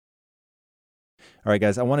All right,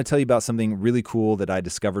 guys, I want to tell you about something really cool that I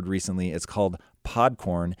discovered recently. It's called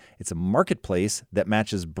Podcorn. It's a marketplace that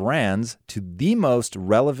matches brands to the most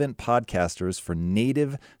relevant podcasters for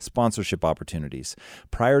native sponsorship opportunities.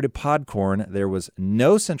 Prior to Podcorn, there was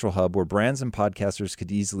no central hub where brands and podcasters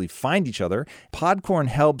could easily find each other. Podcorn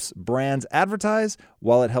helps brands advertise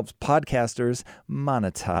while it helps podcasters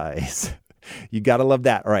monetize. You got to love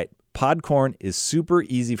that. All right. Podcorn is super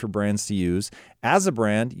easy for brands to use. As a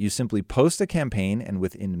brand, you simply post a campaign, and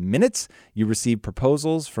within minutes, you receive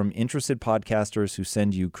proposals from interested podcasters who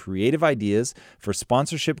send you creative ideas for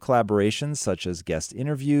sponsorship collaborations such as guest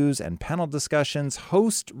interviews and panel discussions,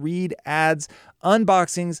 host read ads,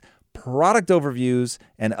 unboxings, product overviews,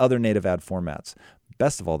 and other native ad formats.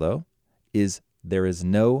 Best of all, though, is there is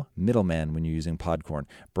no middleman when you're using Podcorn.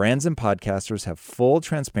 Brands and podcasters have full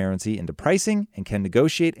transparency into pricing and can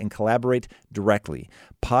negotiate and collaborate directly.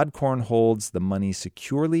 Podcorn holds the money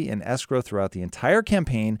securely in escrow throughout the entire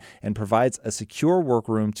campaign and provides a secure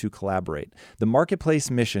workroom to collaborate. The marketplace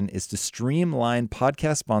mission is to streamline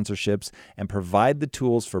podcast sponsorships and provide the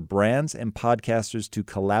tools for brands and podcasters to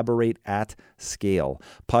collaborate at scale.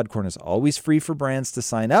 Podcorn is always free for brands to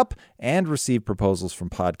sign up and receive proposals from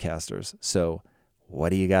podcasters. So, what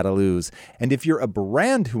do you got to lose? And if you're a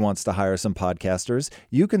brand who wants to hire some podcasters,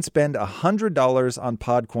 you can spend $100 on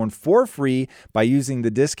Podcorn for free by using the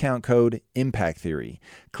discount code IMPACTTHEORY.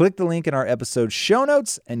 Click the link in our episode show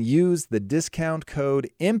notes and use the discount code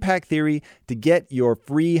IMPACTTHEORY to get your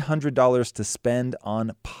free $100 to spend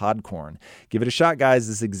on Podcorn. Give it a shot, guys.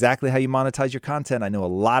 This is exactly how you monetize your content. I know a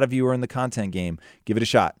lot of you are in the content game. Give it a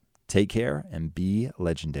shot. Take care and be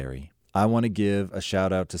legendary. I want to give a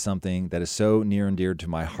shout out to something that is so near and dear to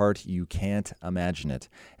my heart, you can't imagine it.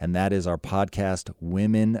 And that is our podcast,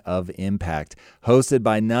 Women of Impact, hosted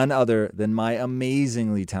by none other than my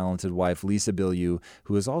amazingly talented wife, Lisa Bilyeu,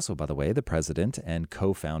 who is also, by the way, the president and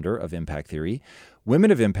co-founder of Impact Theory.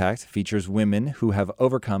 Women of Impact features women who have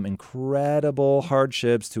overcome incredible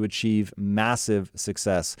hardships to achieve massive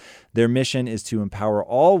success. Their mission is to empower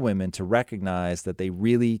all women to recognize that they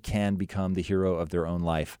really can become the hero of their own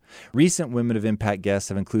life. Recent Women of Impact guests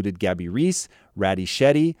have included Gabby Reese, Radhi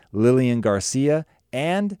Shetty, Lillian Garcia,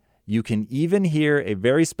 and you can even hear a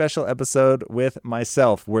very special episode with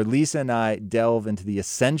myself where Lisa and I delve into the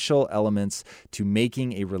essential elements to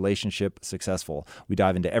making a relationship successful. We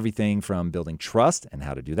dive into everything from building trust and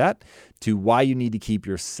how to do that to why you need to keep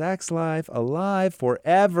your sex life alive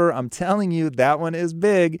forever. I'm telling you, that one is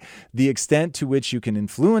big. The extent to which you can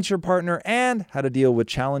influence your partner and how to deal with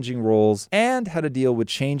challenging roles and how to deal with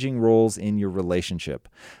changing roles in your relationship.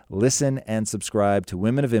 Listen and subscribe to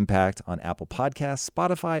Women of Impact on Apple Podcasts,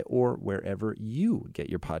 Spotify, or wherever you get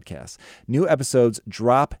your podcasts. New episodes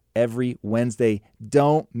drop every Wednesday.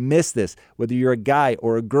 Don't miss this. Whether you're a guy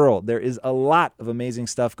or a girl, there is a lot of amazing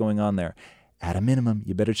stuff going on there. At a minimum,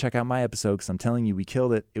 you better check out my episode because I'm telling you, we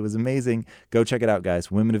killed it. It was amazing. Go check it out,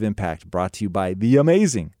 guys. Women of Impact, brought to you by the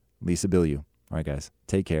amazing Lisa Bilyeu. All right, guys,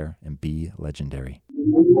 take care and be legendary.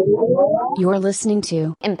 You're listening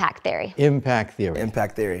to Impact Theory. Impact Theory.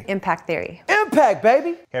 Impact Theory. Impact Theory. Impact,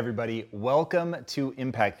 baby! Hey, everybody. Welcome to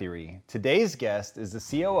Impact Theory. Today's guest is the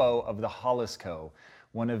COO of the Hollis Co.,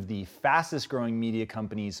 one of the fastest growing media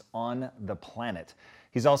companies on the planet.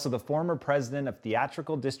 He's also the former president of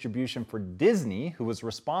theatrical distribution for Disney, who was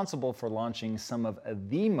responsible for launching some of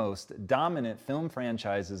the most dominant film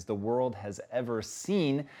franchises the world has ever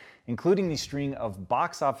seen, including the string of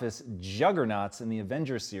box office juggernauts in the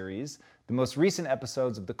Avengers series, the most recent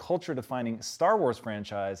episodes of the culture-defining Star Wars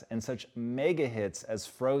franchise, and such mega hits as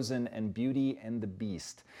Frozen and Beauty and the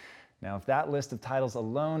Beast. Now, if that list of titles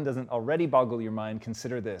alone doesn't already boggle your mind,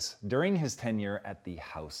 consider this. During his tenure at the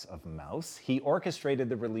House of Mouse, he orchestrated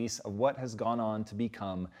the release of what has gone on to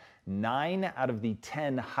become 9 out of the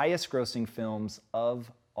 10 highest-grossing films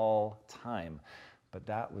of all time. But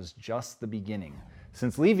that was just the beginning.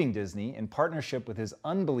 Since leaving Disney, in partnership with his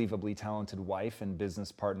unbelievably talented wife and business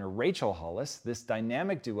partner Rachel Hollis, this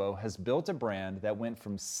dynamic duo has built a brand that went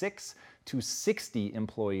from 6 to 60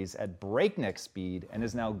 employees at breakneck speed and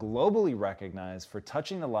is now globally recognized for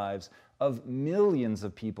touching the lives of millions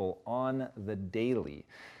of people on the daily.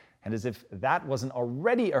 And as if that wasn't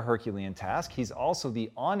already a Herculean task, he's also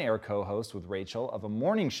the on-air co-host with Rachel of a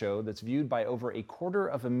morning show that's viewed by over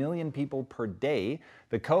 250,000 people per day,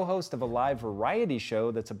 the co-host of a live variety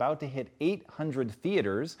show that's about to hit 800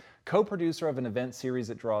 theaters, co-producer of an event series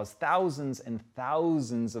that draws thousands and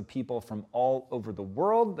thousands of people from all over the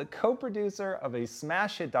world, the co-producer of a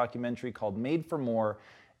smash hit documentary called Made for More,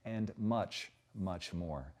 and much, much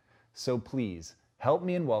more. So please, Help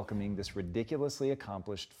me in welcoming this ridiculously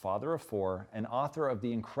accomplished father of four and author of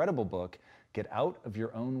the incredible book, Get Out of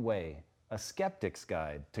Your Own Way, A Skeptic's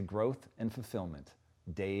Guide to Growth and Fulfillment,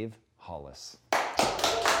 Dave Hollis. What's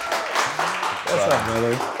up,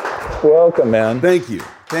 brother? Welcome, man. Thank you.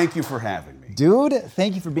 Thank you for having me. Dude,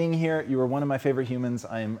 thank you for being here. You are one of my favorite humans.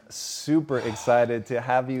 I am super excited to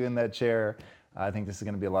have you in that chair. I think this is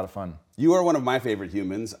going to be a lot of fun. You are one of my favorite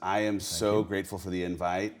humans. I am so grateful for the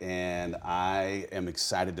invite, and I am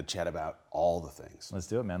excited to chat about all the things. Let's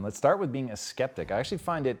do it, man. Let's start with being a skeptic. I actually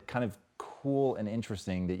find it kind of cool and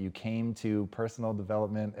interesting that you came to personal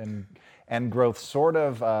development and growth sort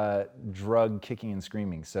of drug kicking and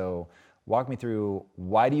screaming. So walk me through,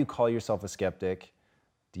 why do you call yourself a skeptic?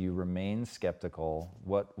 Do you remain skeptical?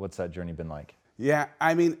 What's that journey been like? Yeah,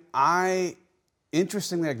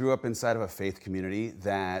 interestingly, I grew up inside of a faith community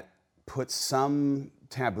that put some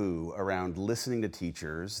taboo around listening to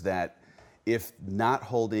teachers that, if not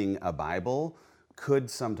holding a Bible, could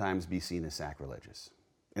sometimes be seen as sacrilegious.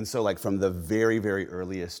 And so, like, from the very, very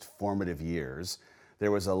earliest formative years,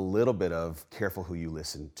 there was a little bit of careful who you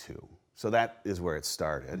listen to. So that is where it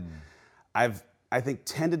started. I've, I think,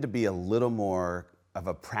 tended to be a little more of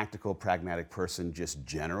a practical, pragmatic person just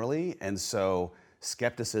generally. And so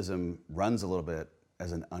skepticism runs a little bit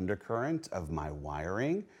as an undercurrent of my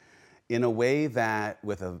wiring in a way that,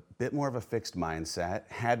 with a bit more of a fixed mindset,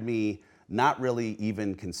 had me not really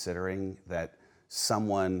even considering that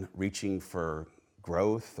someone reaching for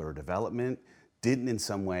growth or development didn't in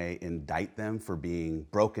some way indict them for being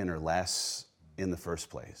broken or less in the first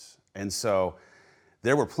place. And so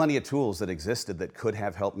there were plenty of tools that existed that could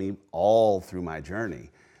have helped me all through my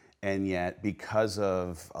journey. And yet, because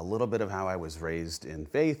of a little bit of how I was raised in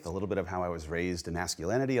faith, a little bit of how I was raised in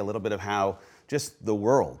masculinity, a little bit of how just the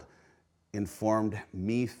world informed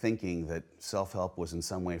me thinking that self-help was in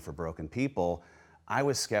some way for broken people, I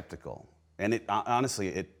was skeptical. And honestly,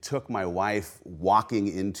 it took my wife walking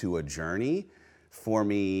into a journey for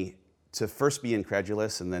me to first be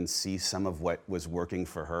incredulous and then see some of what was working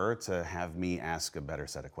for her to have me ask a better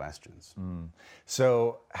set of questions.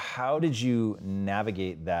 So how did you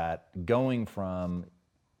navigate that, going from,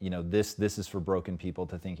 this is for broken people,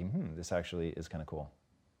 to thinking, this actually is kind of cool?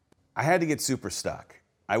 I had to get super stuck.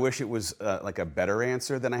 I wish it was like a better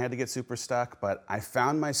answer than I had to get super stuck, but I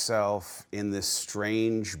found myself in this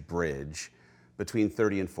strange bridge between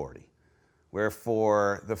 30 and 40. Where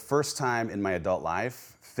for the first time in my adult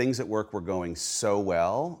life, things at work were going so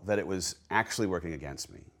well that it was actually working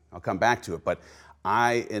against me. I'll come back to it, but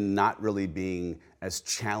I, in not really being as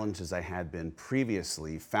challenged as I had been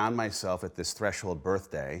previously, found myself at this threshold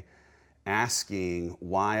birthday asking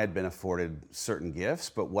why I'd been afforded certain gifts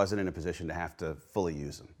but wasn't in a position to have to fully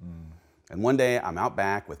use them. And one day I'm out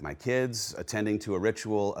back with my kids attending to a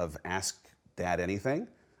ritual of Ask Dad Anything.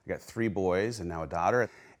 I got 3 boys and now a daughter.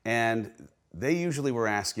 And they usually were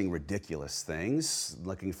asking ridiculous things,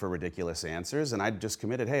 looking for ridiculous answers, and I just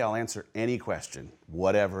committed, hey, I'll answer any question,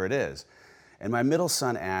 whatever it is. And my middle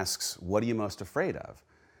son asks, what are you most afraid of?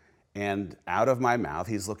 And out of my mouth,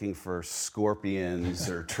 he's looking for scorpions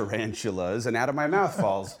or tarantulas, and out of my mouth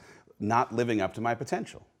falls not living up to my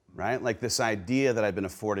potential, right? Like this idea that I've been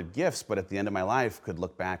afforded gifts, but at the end of my life could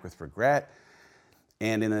look back with regret.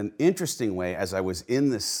 And in an interesting way, as I was in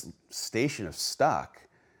this station of stuck,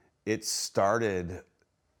 it started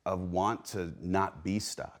a want to not be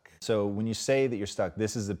stuck. So when you say that you're stuck,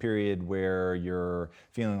 this is the period where you're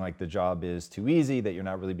feeling like the job is too easy, that you're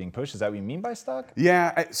not really being pushed. Is that what you mean by stuck?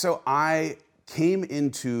 Yeah, so I came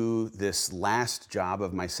into this last job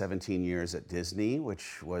of my 17 years at Disney,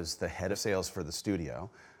 which was the head of sales for the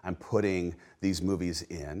studio. I'm putting these movies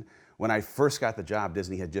in. When I first got the job,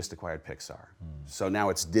 Disney had just acquired Pixar. So now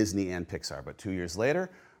it's Disney and Pixar, but 2 years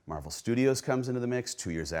later, Marvel Studios comes into the mix.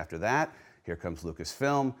 2 years after that, here comes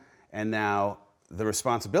Lucasfilm. And now the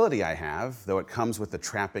responsibility I have, though it comes with the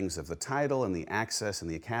trappings of the title and the access and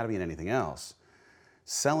the Academy and anything else,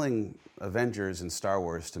 selling Avengers and Star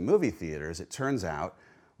Wars to movie theaters, it turns out,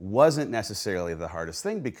 wasn't necessarily the hardest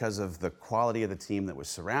thing because of the quality of the team that was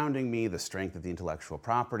surrounding me, the strength of the intellectual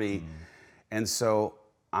property. And so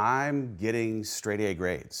I'm getting straight A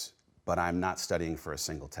grades, but I'm not studying for a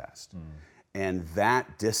single test. And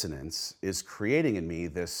that dissonance is creating in me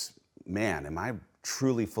this, man, am I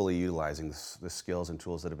truly fully utilizing the skills and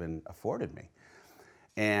tools that have been afforded me?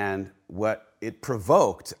 And what it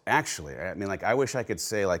provoked, actually, I mean, like, I wish I could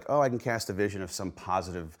say, like, oh, I can cast a vision of some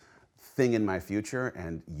positive thing in my future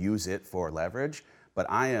and use it for leverage, but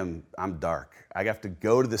I'm dark. I have to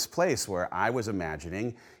go to this place where I was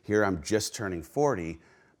imagining, here I'm just turning 40,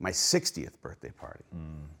 my 60th birthday party.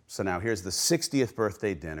 So now here's the 60th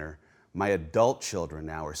birthday dinner. My adult children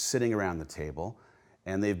now are sitting around the table,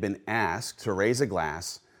 and they've been asked to raise a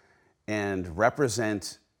glass and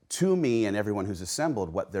represent to me and everyone who's assembled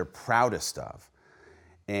what they're proudest of.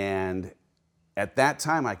 And at that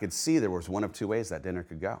time, I could see there was one of two ways that dinner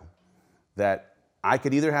could go. That I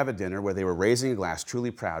could either have a dinner where they were raising a glass,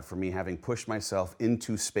 truly proud for me having pushed myself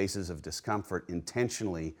into spaces of discomfort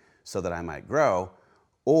intentionally so that I might grow,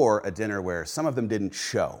 or a dinner where some of them didn't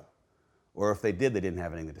show, or if they did, they didn't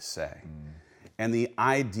have anything to say. And the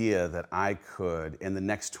idea that I could, in the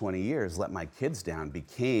next 20 years, let my kids down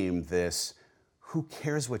became this, who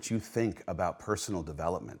cares what you think about personal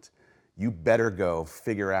development? You better go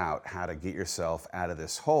figure out how to get yourself out of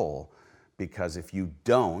this hole, because if you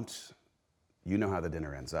don't, you know how the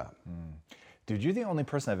dinner ends up. Dude, you're the only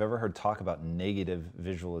person I've ever heard talk about negative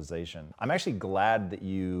visualization. I'm actually glad that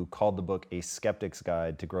you called the book A Skeptic's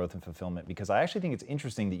Guide to Growth and Fulfillment, because I actually think it's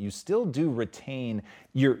interesting that you still do retain,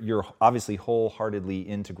 you're obviously wholeheartedly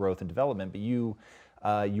into growth and development, but you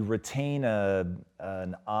retain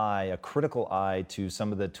a critical eye to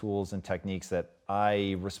some of the tools and techniques that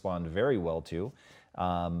I respond very well to.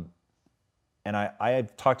 And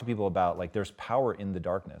I've talked to people about, like, there's power in the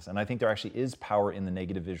darkness. And I think there actually is power in the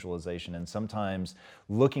negative visualization. And sometimes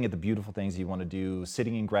looking at the beautiful things you want to do,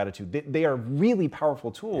 sitting in gratitude, they are really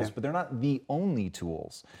powerful tools, but they're not the only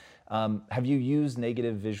tools. Have you used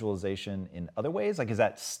negative visualization in other ways? Like, is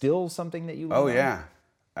that still something that you lean on? Yeah.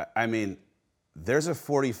 I mean, there's a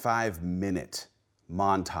 45-minute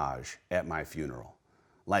montage at my funeral.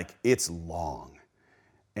 Like, it's long.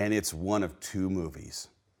 And it's one of two movies.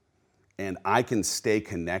 And I can stay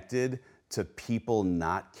connected to people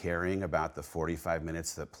not caring about the 45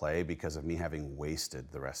 minutes that play because of me having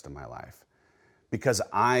wasted the rest of my life. Because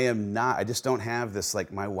I just don't have this,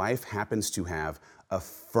 like, my wife happens to have a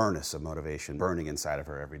furnace of motivation burning inside of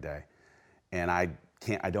her every day. And I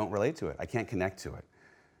don't relate to it. I can't connect to it.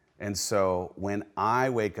 And so when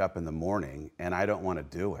I wake up in the morning and I don't want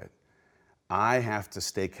to do it, I have to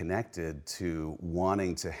stay connected to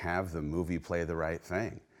wanting to have the movie play the right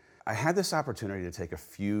thing. I had this opportunity to take a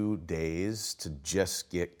few days to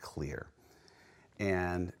just get clear.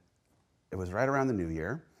 And it was right around the new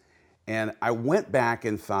year. And I went back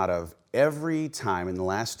and thought of every time in the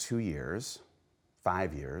last 2 years,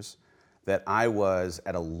 5 years, that I was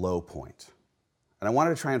at a low point. And I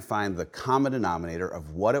wanted to try and find the common denominator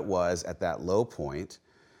of what it was at that low point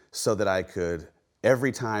so that I could,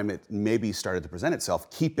 every time it maybe started to present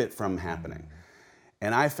itself, keep it from happening.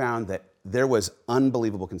 And I found that there was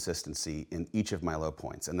unbelievable consistency in each of my low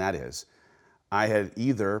points. And that is, I had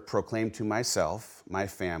either proclaimed to myself, my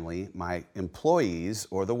family, my employees,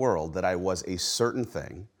 or the world that I was a certain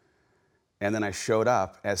thing. And then I showed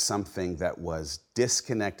up as something that was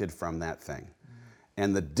disconnected from that thing.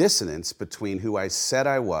 And the dissonance between who I said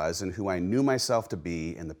I was and who I knew myself to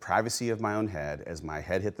be in the privacy of my own head as my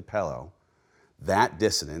head hit the pillow, that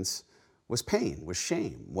dissonance was pain, was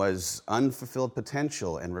shame, was unfulfilled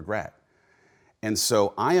potential and regret. And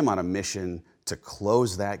so I am on a mission to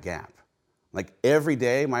close that gap. Like, every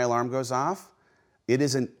day my alarm goes off, it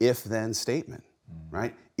is an if-then statement,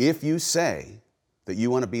 right? If you say that you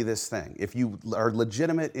want to be this thing, if you are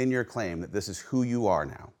legitimate in your claim that this is who you are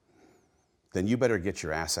now, then you better get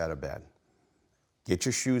your ass out of bed, get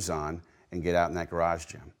your shoes on, and get out in that garage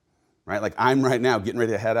gym, right? Like, I'm right now getting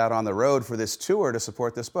ready to head out on the road for this tour to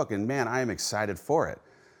support this book, and man, I am excited for it.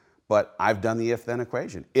 But I've done the if-then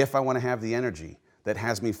equation. If I want to have the energy that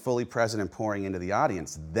has me fully present and pouring into the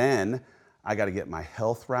audience, then I got to get my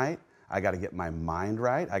health right. I got to get my mind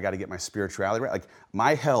right. I got to get my spirituality right. Like,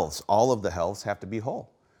 my healths, all of the healths have to be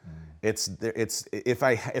whole. It's if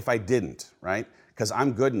I didn't, right? Because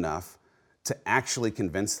I'm good enough to actually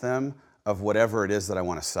convince them of whatever it is that I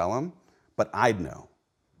want to sell them, but I'd know,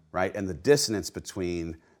 right? And the dissonance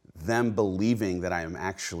between them believing that I am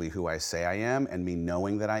actually who I say I am and me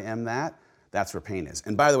knowing that I am that, that's where pain is.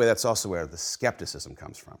 And by the way, that's also where the skepticism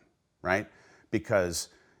comes from, right? Because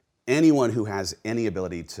anyone who has any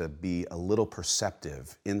ability to be a little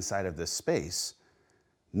perceptive inside of this space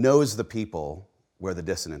knows the people where the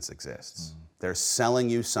dissonance exists. They're selling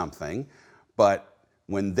you something, but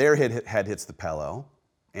when their head hits the pillow,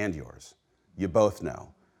 and yours, you both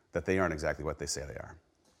know that they aren't exactly what they say they are.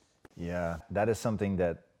 Yeah, that is something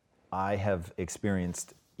that I have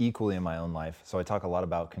experienced equally in my own life. So I talk a lot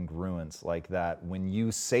about congruence, like that when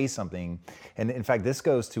you say something, and in fact, this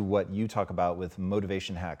goes to what you talk about with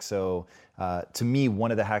motivation hacks. So to me, one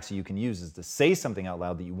of the hacks that you can use is to say something out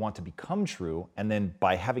loud that you want to become true. And then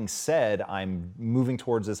by having said, I'm moving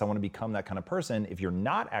towards this, I want to become that kind of person. If you're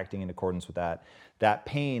not acting in accordance with that, that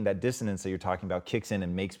pain, that dissonance that you're talking about kicks in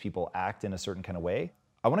and makes people act in a certain kind of way.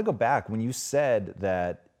 I want to go back when you said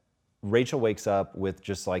that Rachel wakes up with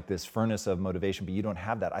just like this furnace of motivation, but you don't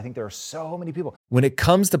have that. I think there are so many people. When it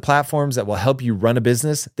comes to platforms that will help you run a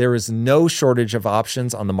business, there is no shortage of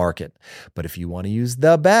options on the market. But if you want to use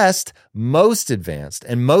the best, most advanced,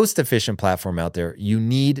 and most efficient platform out there, you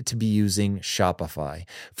need to be using Shopify.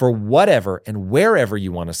 For whatever and wherever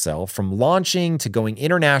you want to sell, from launching to going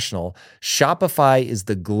international, Shopify is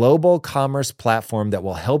the global commerce platform that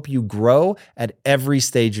will help you grow at every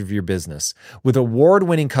stage of your business. With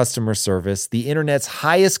award-winning customer service, the internet's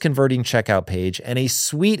highest converting checkout page, and a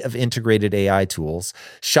suite of integrated AI tools,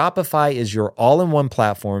 Shopify is your all-in-one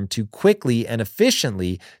platform to quickly and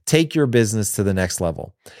efficiently take your business to the next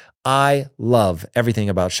level. I love everything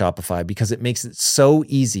about Shopify because it makes it so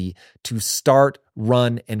easy to start,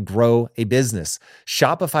 run, and grow a business.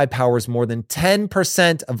 Shopify powers more than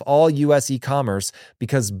 10% of all US e-commerce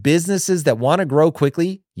because businesses that want to grow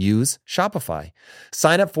quickly use Shopify.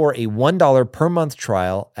 Sign up for a $1 per month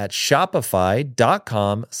trial at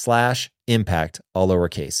shopify.com/impact, all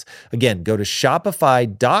lowercase. Again, go to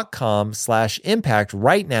shopify.com/impact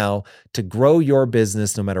right now to grow your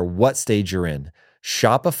business no matter what stage you're in.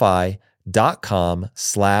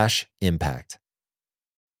 Shopify.com/impact.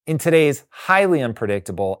 In today's highly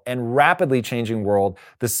unpredictable and rapidly changing world,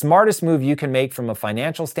 the smartest move you can make from a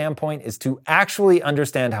financial standpoint is to actually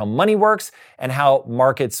understand how money works and how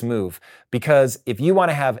markets move. Because if you want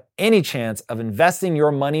to have any chance of investing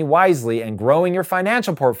your money wisely and growing your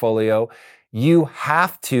financial portfolio, you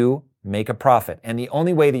have to make a profit. And the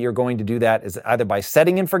only way that you're going to do that is either by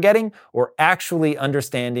setting and forgetting or actually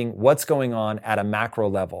understanding what's going on at a macro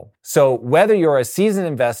level. So whether you're a seasoned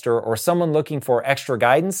investor or someone looking for extra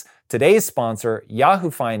guidance, today's sponsor, Yahoo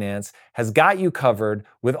Finance, has got you covered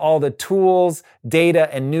with all the tools,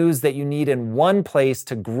 data, and news that you need in one place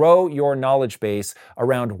to grow your knowledge base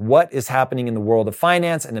around what is happening in the world of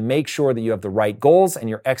finance and to make sure that you have the right goals and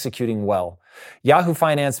you're executing well. Yahoo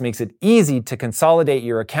Finance makes it easy to consolidate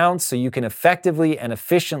your accounts so you can effectively and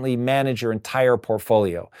efficiently manage your entire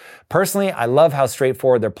portfolio. Personally, I love how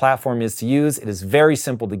straightforward their platform is to use. It is very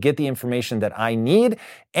simple to get the information that I need,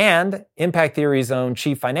 and Impact Theory's own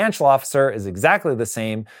Chief Financial Officer is exactly the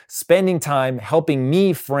same, spending time helping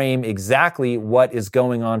me frame exactly what is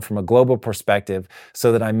going on from a global perspective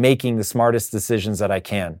so that I'm making the smartest decisions that I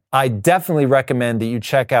can. I definitely recommend that you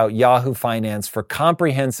check out Yahoo Finance for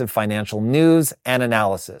comprehensive financial news and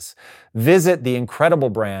analysis. Visit the incredible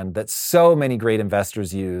brand that so many great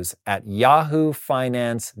investors use at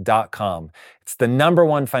yahoofinance.com. It's the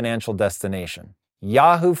 #1 financial destination.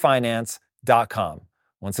 yahoofinance.com.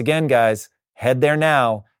 Once again, guys, head there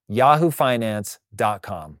now,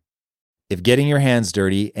 yahoofinance.com. If getting your hands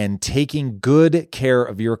dirty and taking good care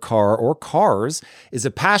of your car or cars is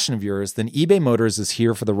a passion of yours, then eBay Motors is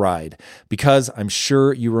here for the ride. Because I'm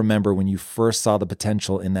sure you remember when you first saw the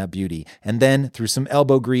potential in that beauty. And then through some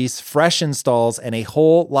elbow grease, fresh installs, and a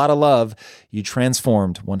whole lot of love, you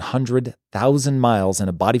transformed 100,000 miles and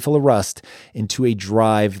a body full of rust into a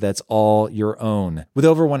drive that's all your own. With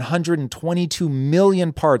over 122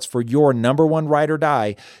 million parts for your #1 ride or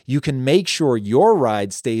die, you can make sure your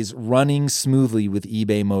ride stays running smoothly with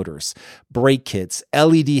eBay Motors. Brake kits,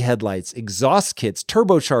 LED headlights, exhaust kits,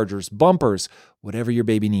 turbochargers, bumpers, whatever your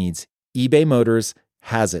baby needs, eBay Motors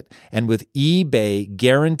has it. And with eBay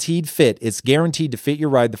Guaranteed Fit, it's guaranteed to fit your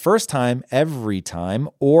ride the first time, every time,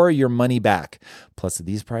 or your money back. Plus, at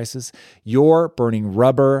these prices, you're burning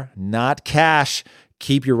rubber, not cash.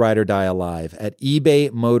 Keep your ride or die alive at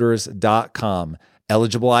ebaymotors.com.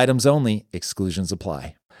 Eligible items only. Exclusions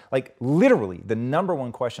apply. Like literally, the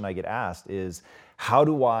 #1 question I get asked is, how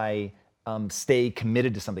do I stay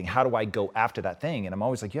committed to something? How do I go after that thing? And I'm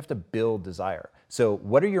always like, you have to build desire. So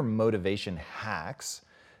what are your motivation hacks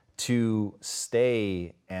to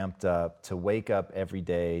stay amped up, to wake up every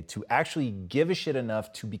day, to actually give a shit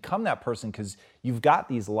enough to become that person? Because you've got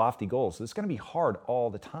these lofty goals. So it's going to be hard all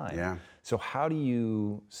the time. Yeah. So how do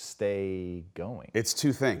you stay going? It's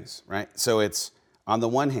two things, right? So it's, on the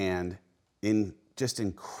one hand, in just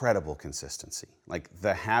incredible consistency. Like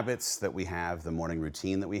the habits that we have, the morning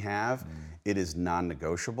routine that we have, it is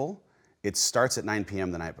non-negotiable. It starts at 9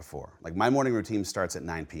 p.m. the night before. Like my morning routine starts at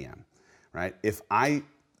 9 p.m., right? If I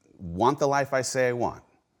want the life I say I want,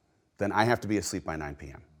 then I have to be asleep by 9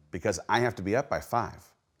 p.m. because I have to be up by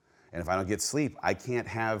 5. And if I don't get sleep, I can't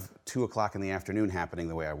have 2 o'clock in the afternoon happening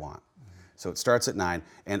the way I want. So it starts at 9,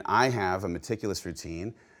 and I have a meticulous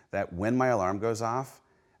routine that when my alarm goes off,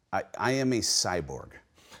 I am a cyborg.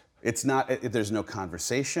 It's not, there's no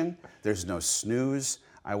conversation, there's no snooze.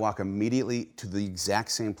 I walk immediately to the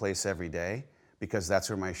exact same place every day because that's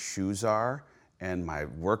where my shoes are and my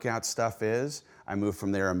workout stuff is. I move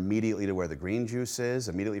from there immediately to where the green juice is,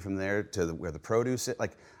 immediately from there to where the produce is.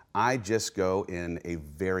 Like, I just go in a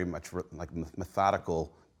very much like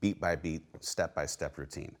methodical, beat by beat, step by step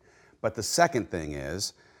routine. But the second thing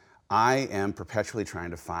is, I am perpetually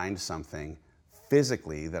trying to find something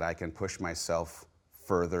physically that I can push myself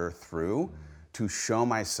further through to show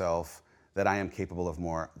myself that I am capable of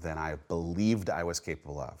more than I believed I was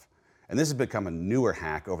capable of. And this has become a newer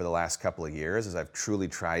hack over the last couple of years as I've truly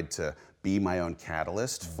tried to be my own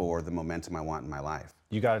catalyst for the momentum I want in my life.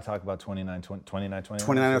 You got to talk about 29 out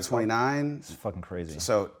of 29. It's fucking crazy.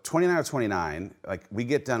 So 29 out of 29, like, we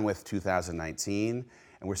get done with 2019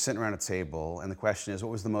 and we're sitting around a table and the question is,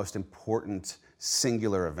 what was the most important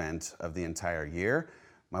singular event of the entire year?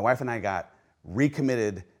 My wife and I got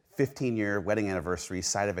recommitted 15-year wedding anniversary,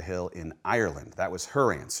 side of a hill in Ireland. That was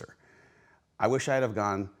her answer. I wish I'd have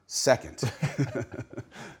gone second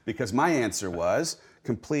because my answer was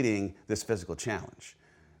completing this physical challenge.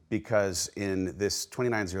 Because in this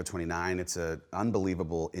 29-0-29, it's an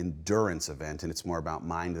unbelievable endurance event, and it's more about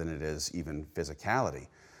mind than it is even physicality.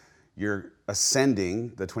 You're ascending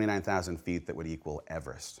the 29,000 feet that would equal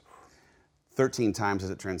Everest. 13 times, as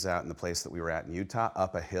it turns out, in the place that we were at in Utah,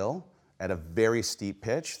 up a hill at a very steep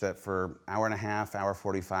pitch that for hour and a half, hour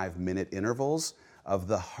 45-minute intervals of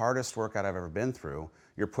the hardest workout I've ever been through,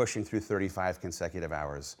 you're pushing through 35 consecutive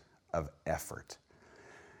hours of effort.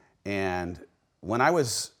 And when I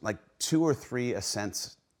was like 2 or 3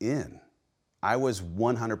 ascents in, I was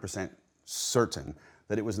 100% certain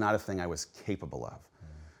that it was not a thing I was capable of.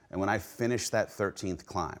 And when I finished that 13th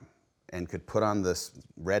climb and could put on this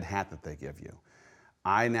red hat that they give you,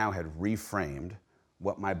 I now had reframed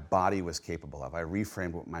what my body was capable of. I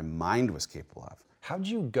reframed what my mind was capable of. How'd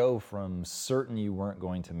you go from certain you weren't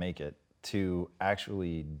going to make it to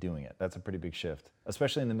actually doing it? That's a pretty big shift,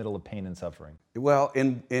 especially in the middle of pain and suffering. Well,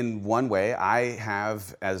 in one way, I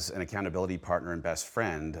have, as an accountability partner and best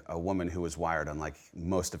friend, a woman who was wired unlike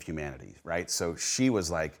most of humanity, right? So she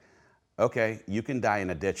was like, okay, you can die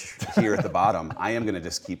in a ditch here at the bottom. I am gonna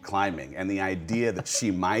just keep climbing. And the idea that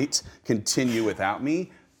she might continue without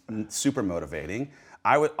me, super motivating.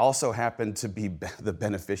 I would also happen to be the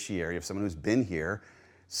beneficiary of someone who's been here,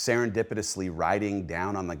 serendipitously riding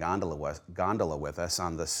down on the gondola with us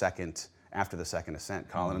on the second, after the second ascent.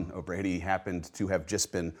 Colin O'Brady happened to have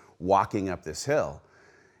just been walking up this hill.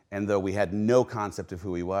 And though we had no concept of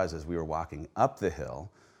who he was as we were walking up the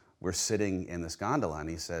hill, we're sitting in this gondola and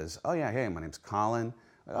he says, oh yeah, hey, my name's Colin.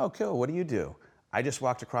 Oh, cool, what do you do? I just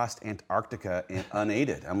walked across Antarctica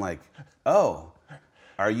unaided. I'm like, oh,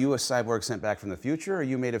 are you a cyborg sent back from the future, or are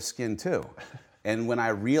you made of skin too? And when I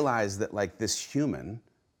realized that, like, this human,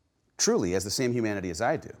 truly has the same humanity as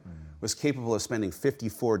I do, was capable of spending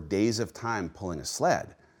 54 days of time pulling a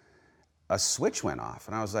sled, a switch went off.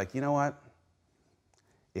 And I was like, you know what?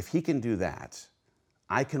 If he can do that,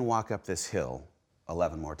 I can walk up this hill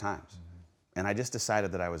 11 more times. And I just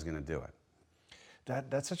decided that I was gonna do it.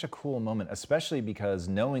 That's such a cool moment, especially because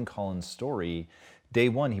knowing Colin's story, day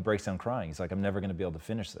one, he breaks down crying. He's like, I'm never gonna be able to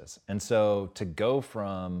finish this. And so to go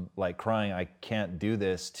from like crying, I can't do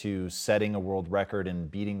this, to setting a world record and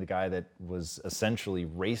beating the guy that was essentially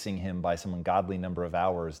racing him by some ungodly number of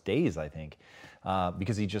hours, days, I think,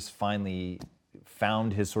 because he just finally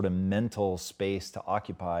found his sort of mental space to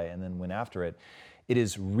occupy and then went after it. It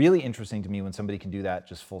is really interesting to me when somebody can do that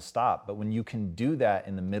just full stop. But when you can do that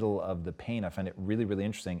in the middle of the pain, I find it really, really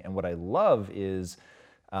interesting. And what I love is,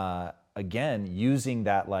 again, using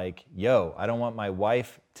that like, yo, I don't want my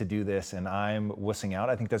wife to do this and I'm wussing out.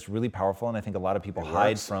 I think that's really powerful. And I think a lot of people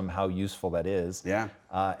hide from how useful that is. Yeah.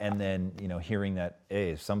 And then, you know, hearing that,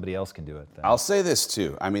 hey, if somebody else can do it, then. I'll say this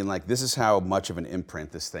too. I mean, like, this is how much of an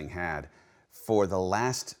imprint this thing had. For the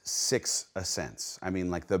last 6 ascents, I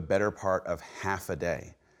mean, like the better part of half a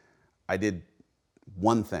day, I did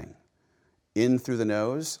one thing. In through the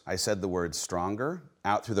nose, I said the word stronger.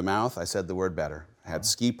 Out through the mouth, I said the word better. I had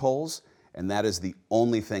ski poles, and that is the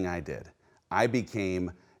only thing I did. I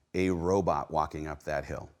became a robot walking up that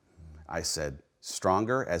hill. I said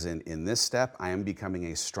stronger, as in this step, I am becoming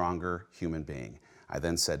a stronger human being. I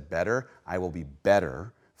then said better, I will be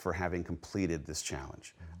better for having completed this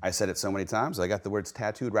challenge. I said it so many times, I got the words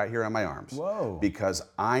tattooed right here on my arms. Whoa. Because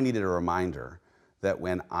I needed a reminder that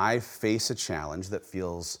when I face a challenge that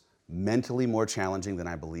feels mentally more challenging than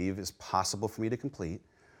I believe is possible for me to complete,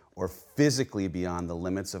 or physically beyond the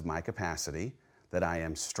limits of my capacity, that I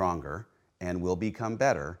am stronger and will become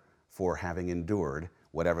better for having endured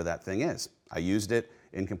whatever that thing is. I used it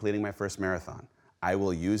in completing my first marathon. I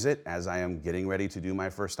will use it as I am getting ready to do my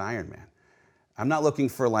first Ironman. I'm not looking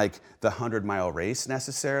for like the 100-mile race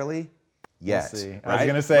necessarily, yet. see. Right? I was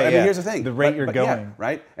gonna say, I mean, yeah, here's the thing. the rate you're yeah, going.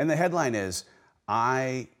 right? And the headline is,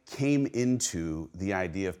 I came into the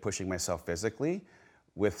idea of pushing myself physically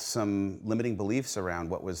with some limiting beliefs around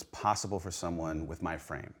what was possible for someone with my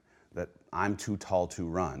frame. That I'm too tall to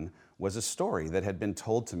run was a story that had been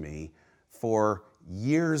told to me for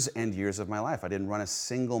years and years of my life. I didn't run a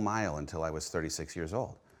single mile until I was 36 years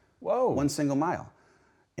old. Whoa. One single mile.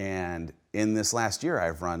 And in this last year,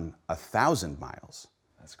 I've run 1,000 miles.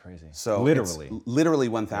 That's crazy. So literally. it's literally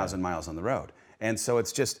 1,000 miles on the road. And so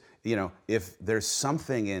it's just, if there's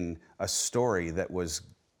something in a story that was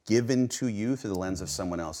given to you through the lens of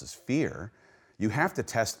someone else's fear, you have to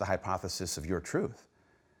test the hypothesis of your truth.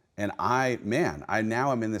 And I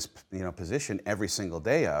now am in this position every single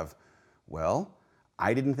day of, well,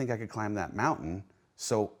 I didn't think I could climb that mountain,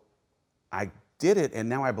 so I did it, and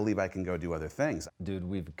now I believe I can go do other things. Dude,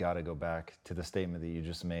 we've got to go back to the statement that you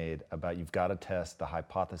just made about you've got to test the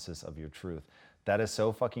hypothesis of your truth. That is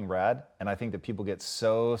so fucking rad, and I think that people get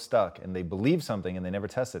so stuck and they believe something and they never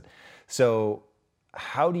test it. So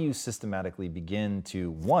how do you systematically begin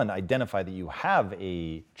to, one, identify that you have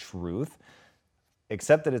a truth,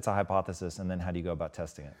 accept that it's a hypothesis, and then how do you go about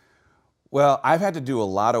testing it? Well, I've had to do a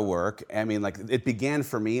lot of work. I mean, it began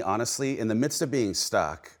for me, honestly, in the midst of being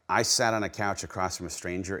stuck. I sat on a couch across from a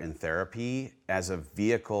stranger in therapy as a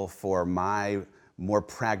vehicle for my more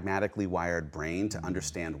pragmatically wired brain to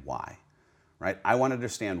understand why, right? I want to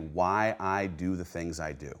understand why I do the things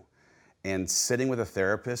I do. And sitting with a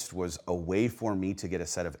therapist was a way for me to get a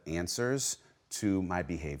set of answers to my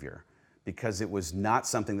behavior, because it was not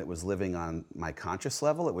something that was living on my conscious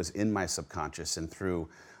level. It was in my subconscious, and through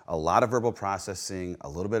a lot of verbal processing, a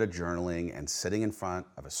little bit of journaling, and sitting in front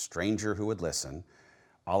of a stranger who would listen,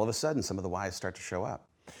 all of a sudden some of the whys start to show up.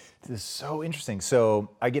 This is so interesting. So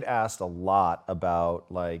I get asked a lot about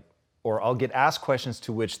or I'll get asked questions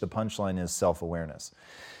to which the punchline is self-awareness.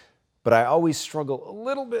 But I always struggle a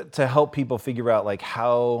little bit to help people figure out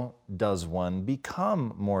how does one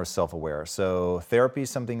become more self-aware. So therapy is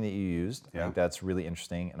something that you used. Yeah. I think that's really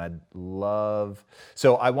interesting. And I'd love,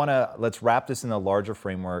 so let's wrap this in a larger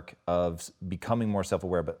framework of becoming more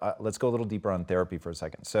self-aware, but let's go a little deeper on therapy for a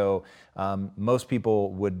second. So most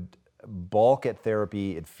people would balk at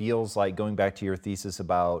therapy. It feels like, going back to your thesis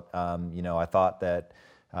about, I thought that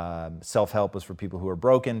self-help was for people who are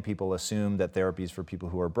broken. People assume that therapy is for people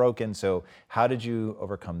who are broken. So how did you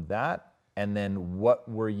overcome that? And then what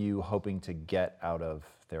were you hoping to get out of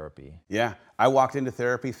therapy? Yeah, I walked into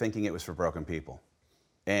therapy thinking it was for broken people.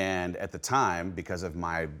 And at the time, because of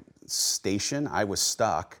my station, I was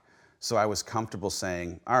stuck. So I was comfortable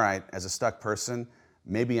saying, all right, as a stuck person,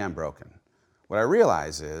 maybe I'm broken. What I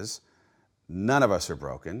realize is none of us are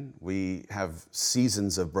broken. We have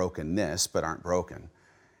seasons of brokenness, but aren't broken.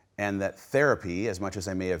 And that therapy, as much as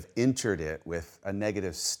I may have entered it with a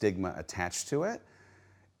negative stigma attached to it,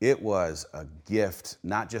 it was a gift,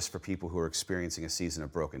 not just for people who are experiencing a season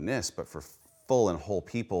of brokenness, but for full and whole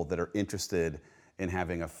people that are interested in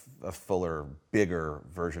having a fuller, bigger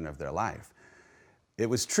version of their life. It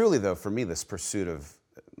was truly, though, for me, this pursuit of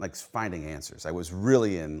finding answers. I was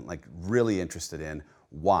really interested in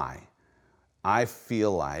why. I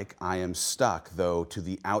feel like I am stuck, though, to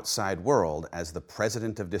the outside world as the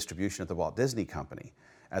president of distribution at the Walt Disney Company,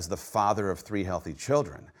 as the father of 3 healthy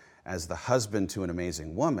children, as the husband to an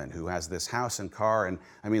amazing woman who has this house and car. And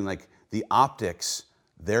I mean, the optics,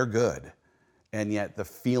 they're good. And yet the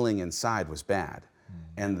feeling inside was bad.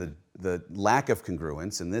 And the lack of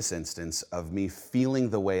congruence in this instance of me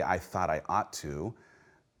feeling the way I thought I ought to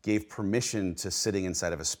gave permission to sitting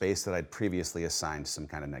inside of a space that I'd previously assigned some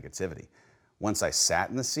kind of negativity. Once I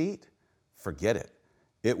sat in the seat, forget it.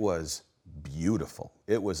 It was beautiful.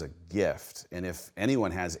 It was a gift. And if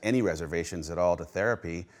anyone has any reservations at all to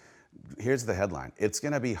therapy, here's the headline. It's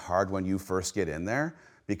going to be hard when you first get in there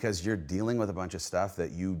because you're dealing with a bunch of stuff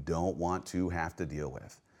that you don't want to have to deal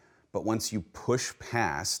with. But once you push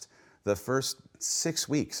past the first 6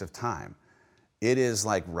 weeks of time, it is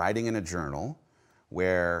like writing in a journal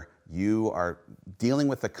where you are dealing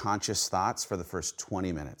with the conscious thoughts for the first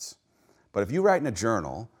 20 minutes. But if you write in a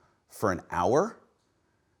journal for an hour,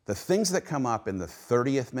 the things that come up in the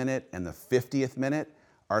 30th minute and the 50th minute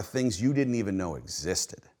are things you didn't even know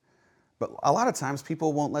existed. But a lot of times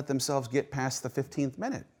people won't let themselves get past the 15th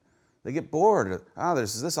minute. They get bored.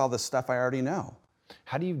 There's all this stuff I already know.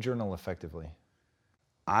 How do you journal effectively?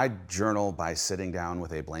 I journal by sitting down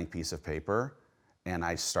with a blank piece of paper and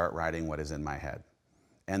I start writing what is in my head.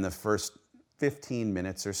 And the first 15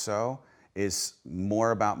 minutes or so is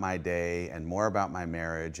more about my day and more about my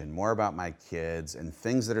marriage and more about my kids and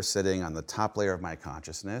things that are sitting on the top layer of my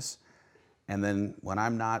consciousness. And then when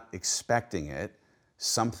I'm not expecting it,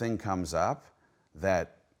 something comes up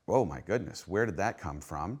that, oh my goodness, where did that come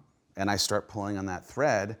from? And I start pulling on that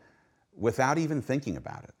thread without even thinking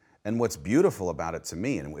about it. And what's beautiful about it to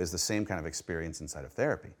me, and is the same kind of experience inside of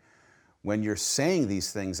therapy, when you're saying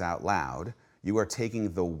these things out loud, you are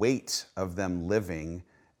taking the weight of them living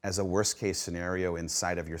as a worst case scenario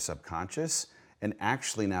inside of your subconscious, and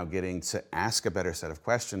actually now getting to ask a better set of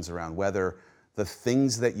questions around whether the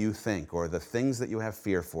things that you think or the things that you have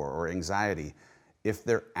fear for or anxiety, if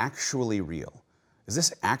they're actually real. Is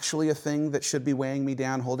this actually a thing that should be weighing me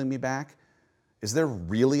down, holding me back? Is there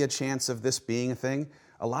really a chance of this being a thing?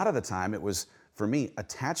 A lot of the time it was, for me,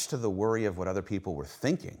 attached to the worry of what other people were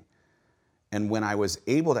thinking. And when I was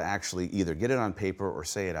able to actually either get it on paper or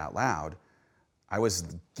say it out loud, I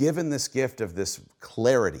was given this gift of this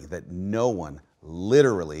clarity that no one,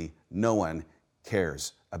 literally no one,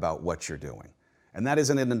 cares about what you're doing. And that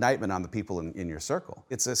isn't an indictment on the people in your circle.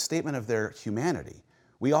 It's a statement of their humanity.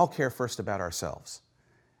 We all care first about ourselves.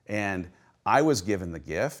 And I was given the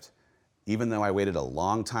gift, even though I waited a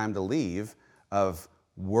long time to leave, of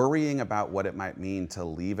worrying about what it might mean to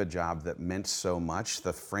leave a job that meant so much.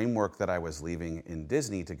 The framework that I was leaving in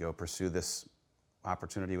Disney to go pursue this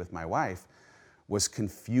opportunity with my wife was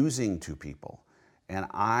confusing to people. And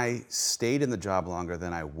I stayed in the job longer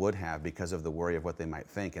than I would have because of the worry of what they might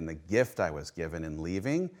think. And the gift I was given in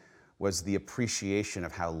leaving was the appreciation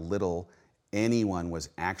of how little anyone was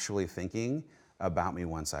actually thinking about me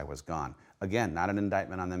once I was gone. Again, not an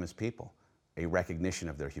indictment on them as people, a recognition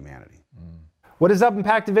of their humanity. What is up,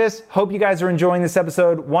 Impactivists? Hope you guys are enjoying this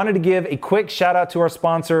episode. Wanted to give a quick shout out to our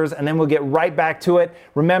sponsors, and then we'll get right back to it.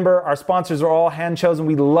 Remember, our sponsors are all hand-chosen.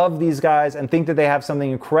 We love these guys and think that they have something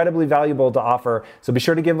incredibly valuable to offer. So be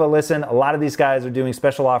sure to give a listen. A lot of these guys are doing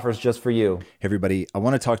special offers just for you. Hey everybody, I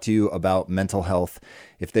want to talk to you about mental health.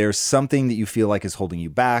 If there's something that you feel like is holding you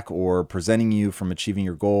back or preventing you from achieving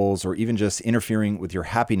your goals or even just interfering with your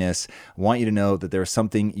happiness, I want you to know that there's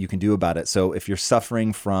something you can do about it. So if you're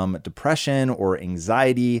suffering from depression or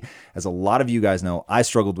anxiety, as a lot of you guys know, I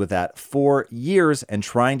struggled with that for years, and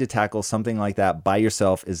trying to tackle something like that by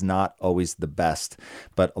yourself is not always the best.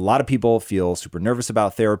 But a lot of people feel super nervous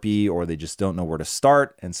about therapy, or they just don't know where to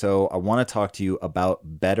start. And so I want to talk to you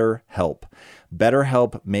about BetterHelp.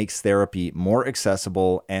 BetterHelp makes therapy more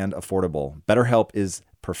accessible and affordable. BetterHelp is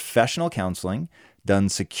professional counseling done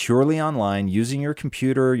securely online using your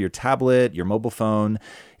computer, your tablet, your mobile phone.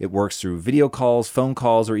 It works through video calls, phone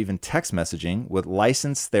calls, or even text messaging with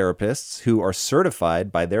licensed therapists who are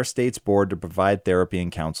certified by their state's board to provide therapy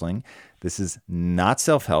and counseling. This is not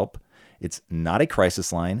self-help. It's not a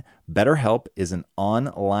crisis line. BetterHelp is an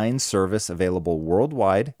online service available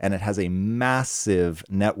worldwide, and it has a massive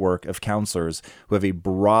network of counselors who have a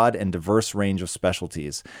broad and diverse range of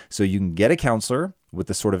specialties. So you can get a counselor with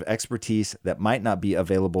the sort of expertise that might not be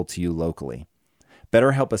available to you locally.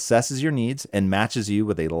 BetterHelp assesses your needs and matches you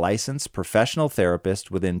with a licensed professional therapist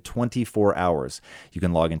within 24 hours. You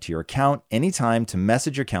can log into your account anytime to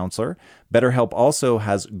message your counselor. BetterHelp also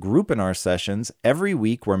has groupinar sessions every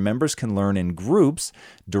week where members can learn in groups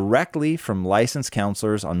directly from licensed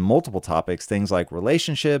counselors on multiple topics, things like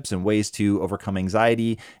relationships and ways to overcome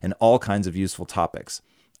anxiety and all kinds of useful topics.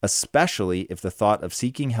 Especially if the thought of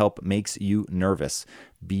seeking help makes you nervous,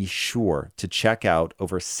 be sure to check out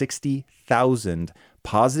over 60,000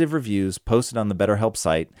 positive reviews posted on the BetterHelp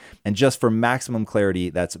site. And just for maximum clarity,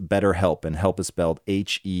 that's BetterHelp, and help is spelled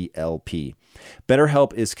H-E-L-P.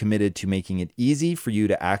 BetterHelp is committed to making it easy for you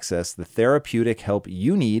to access the therapeutic help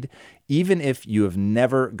you need, even if you have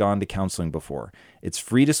never gone to counseling before. It's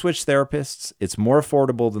free to switch therapists, it's more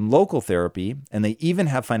affordable than local therapy, and they even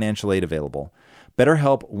have financial aid available.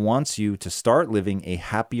 BetterHelp wants you to start living a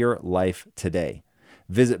happier life today.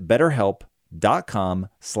 Visit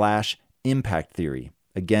betterhelp.com/impact theory.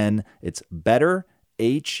 Again, it's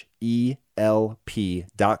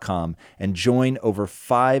betterhelp.com, and join over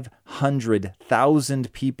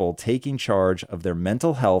 500,000 people taking charge of their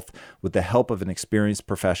mental health with the help of an experienced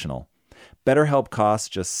professional. BetterHelp costs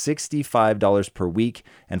just $65 per week,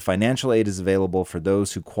 and financial aid is available for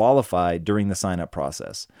those who qualify during the sign-up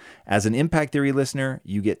process. As an Impact Theory listener,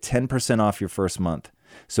 you get 10% off your first month.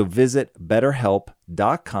 So visit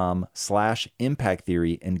betterhelp.com/impact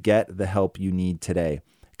theory and get the help you need today.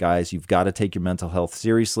 Guys, you've got to take your mental health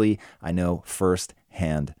seriously. I know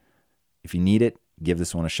firsthand. If you need it, give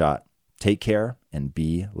this one a shot. Take care and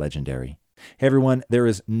be legendary. Hey everyone, there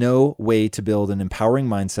is no way to build an empowering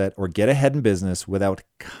mindset or get ahead in business without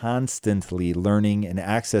constantly learning and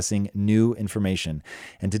accessing new information.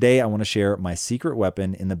 And today I want to share my secret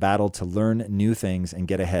weapon in the battle to learn new things and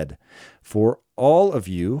get ahead. For all of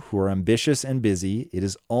you who are ambitious and busy, it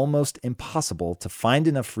is almost impossible to find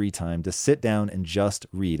enough free time to sit down and just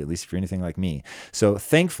read, at least if you're anything like me. So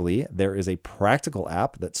thankfully, there is a practical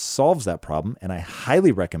app that solves that problem, and I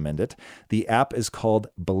highly recommend it. The app is called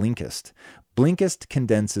Blinkist. Blinkist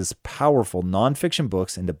condenses powerful nonfiction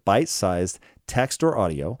books into bite-sized text or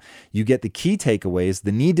audio. You get the key takeaways,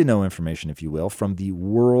 the need-to-know information, if you will, from the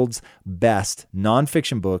world's best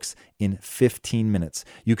nonfiction books in 15 minutes.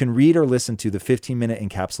 You can read or listen to the 15-minute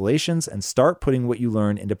encapsulations and start putting what you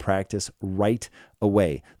learn into practice right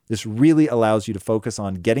away. This really allows you to focus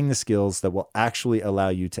on getting the skills that will actually allow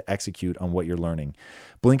you to execute on what you're learning.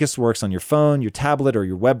 Blinkist works on your phone, your tablet, or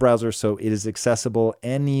your web browser, so it is accessible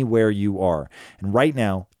anywhere you are. And right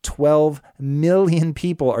now, 12 million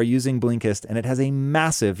people are using Blinkist, and it has a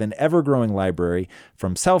massive and ever-growing library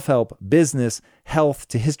from self-help, business, health,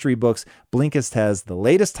 to history books. Blinkist has the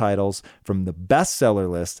latest titles from the bestseller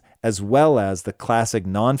list, as well as the classic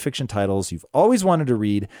nonfiction titles you've always wanted to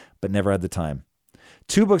read but never had the time.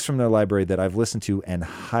 2 books from their library that I've listened to and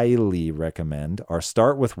highly recommend are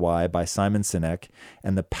Start With Why by Simon Sinek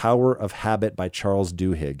and The Power of Habit by Charles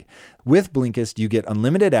Duhigg. With Blinkist, you get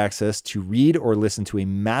unlimited access to read or listen to a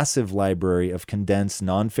massive library of condensed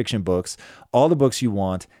nonfiction books, all the books you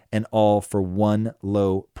want, and all for one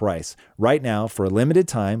low price. Right now, for a limited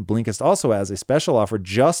time, Blinkist also has a special offer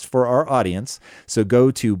just for our audience. So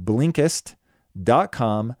go to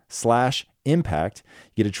Blinkist.com/impact.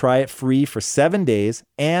 You get to try it free for 7 days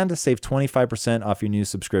and save 25% off your new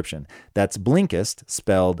subscription. That's Blinkist,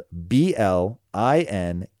 spelled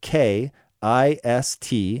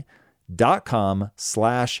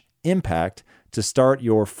BLINKIST.com/impact to start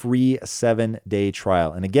your free 7-day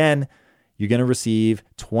trial. And again, you're going to receive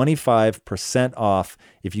 25% off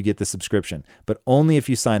if you get the subscription, but only if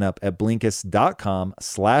you sign up at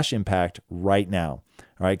Blinkist.com/impact right now.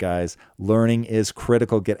 All right, guys, learning is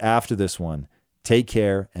critical. Get after this one. Take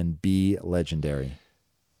care and be legendary.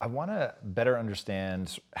 I want to better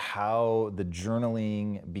understand how the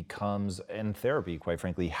journaling becomes, and therapy, quite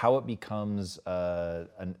frankly, how it becomes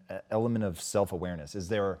an element of self-awareness.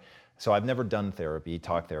 So I've never done therapy,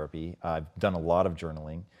 talk therapy. I've done a lot of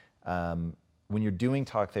journaling. When you're doing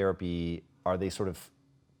talk therapy, are they sort of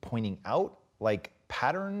pointing out like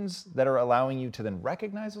patterns that are allowing you to then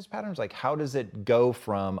recognize those patterns? Like, how does it go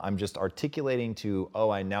from I'm just articulating to, oh,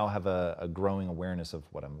 I now have a growing awareness of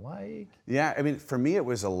what I'm like? Yeah, I mean, for me, it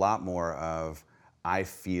was a lot more of I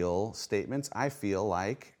feel statements, I feel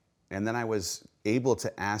like, and then I was able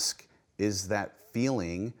to ask, is that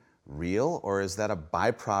feeling real, or is that a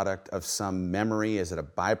byproduct of some memory? Is it a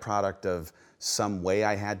byproduct of some way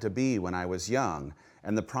I had to be when I was young?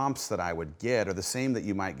 And the prompts that I would get are the same that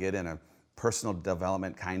you might get in a personal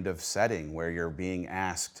development kind of setting where you're being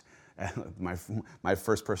asked, my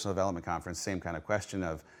first personal development conference, same kind of question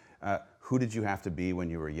of who did you have to be when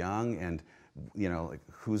you were young, and like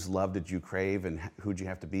whose love did you crave, and who'd you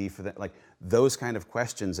have to be for that? Like those kind of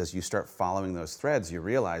questions, as you start following those threads, you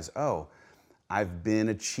realize, oh, I've been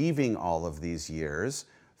achieving all of these years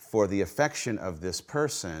for the affection of this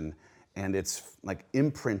person, and it's like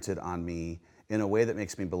imprinted on me in a way that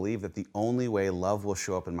makes me believe that the only way love will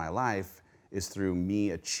show up in my life is through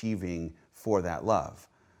me achieving for that love.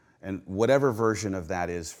 And whatever version of that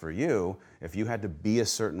is for you, if you had to be a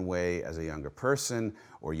certain way as a younger person,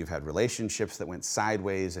 or you've had relationships that went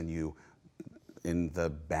sideways and you, in the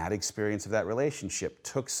bad experience of that relationship,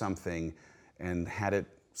 took something and had it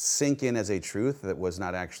sink in as a truth that was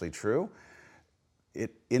not actually true,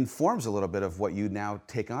 it informs a little bit of what you now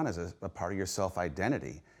take on as a part of your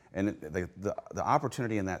self-identity. And the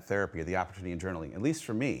opportunity in that therapy, or the opportunity in journaling, at least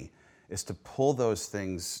for me, is to pull those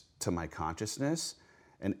things to my consciousness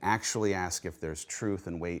and actually ask if there's truth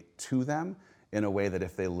and weight to them, in a way that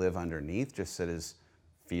if they live underneath, just sit as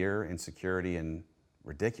fear, insecurity, and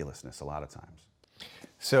ridiculousness a lot of times.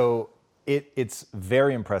 So it's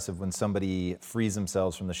very impressive when somebody frees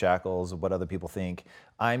themselves from the shackles of what other people think.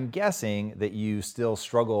 I'm guessing that you still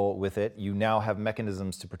struggle with it. You now have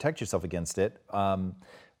mechanisms to protect yourself against it.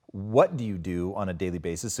 What do you do on a daily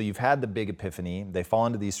basis? So you've had the big epiphany. They fall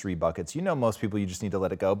into these 3 buckets. Most people, you just need to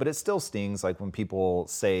let it go, but it still stings. Like when people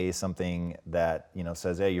say something that,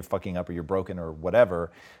 says, hey, you're fucking up or you're broken or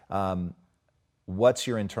whatever. What's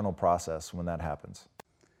your internal process when that happens?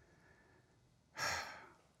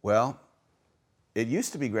 Well, it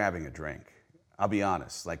used to be grabbing a drink. I'll be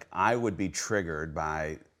honest. Like I would be triggered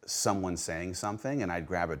by someone saying something and I'd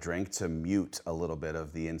grab a drink to mute a little bit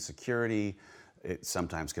of the insecurity. It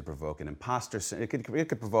sometimes could provoke an imposter. It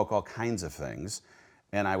could provoke all kinds of things,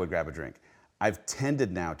 and I would grab a drink. I've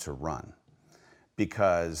tended now to run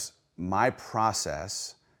because my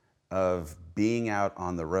process of being out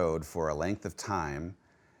on the road for a length of time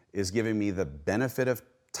is giving me the benefit of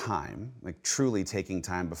time, like truly taking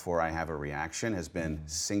time before I have a reaction has been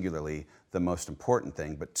singularly the most important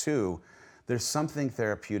thing. But two, there's something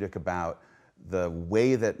therapeutic about the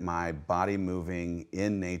way that my body moving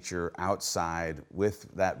in nature outside with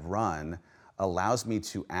that run allows me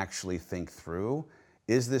to actually think through,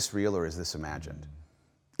 is this real or is this imagined?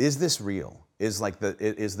 Is this real? Is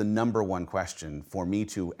the number one question for me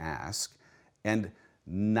to ask. And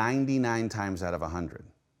 99 times out of 100,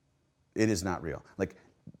 it is not real. Like,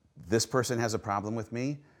 this person has a problem with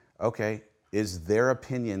me. Okay, is their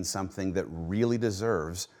opinion something that really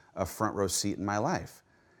deserves a front row seat in my life?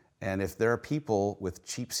 And if there are people with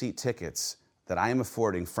cheap seat tickets that I am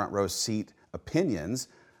affording front row seat opinions,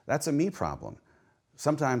 that's a me problem.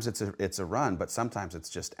 Sometimes it's a run, but sometimes it's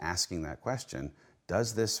just asking that question.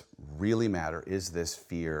 Does this really matter? Is this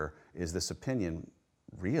fear? Is this opinion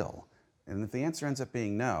real? And if the answer ends up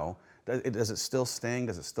being no, does it still sting?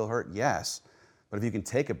 Does it still hurt? Yes. But if you can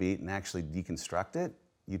take a beat and actually deconstruct it,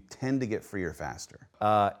 you tend to get freer faster.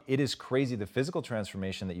 It is crazy, the physical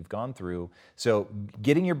transformation that you've gone through. So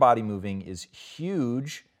getting your body moving is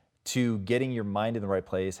huge to getting your mind in the right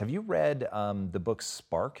place. Have you read the book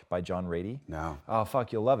Spark by John Rady? No. Oh,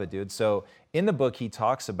 fuck, you'll love it, dude. So in the book, he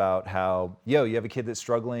talks about how, you have a kid that's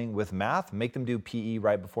struggling with math, make them do PE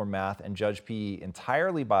right before math and judge PE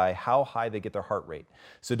entirely by how high they get their heart rate.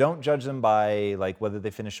 So don't judge them by like whether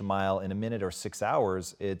they finish a mile in a minute or 6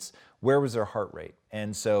 hours, it's where was their heart rate?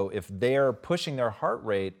 And so if they're pushing their heart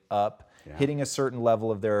rate up, hitting a certain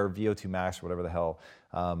level of their VO2 max or whatever the hell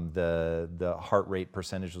the heart rate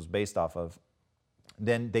percentage was based off of,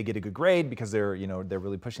 then they get a good grade because they're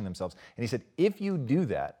really pushing themselves. And he said, if you do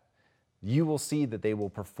that, you will see that they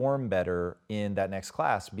will perform better in that next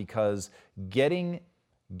class because getting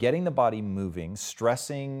the body moving,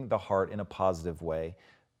 stressing the heart in a positive way,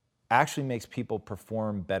 actually makes people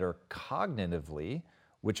perform better cognitively,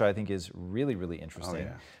 which I think is really, really interesting.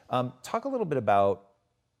 Oh, yeah. Talk a little bit about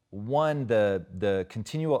one, the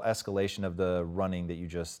continual escalation of the running that you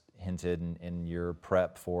just hinted in your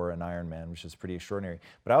prep for an Ironman, which is pretty extraordinary.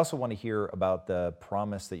 But I also want to hear about the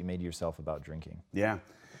promise that you made to yourself about drinking. Yeah.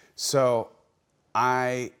 So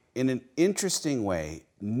I, in an interesting way,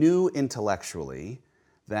 knew intellectually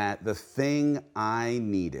that the thing I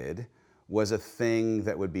needed was a thing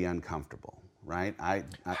that would be uncomfortable. Right?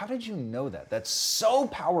 How did you know that? That's so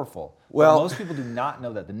powerful. Well, most people do not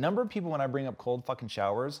know that. The number of people when I bring up cold fucking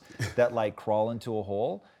showers that like crawl into a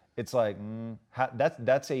hole, it's like,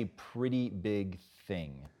 that's a pretty big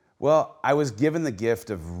thing. Well, I was given the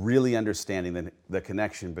gift of really understanding the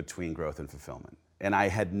connection between growth and fulfillment. And I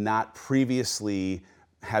had not previously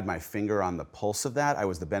had my finger on the pulse of that. I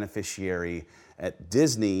was the beneficiary at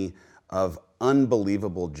Disney of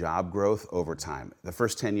unbelievable job growth over time. The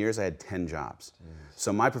first 10 years, I had 10 jobs.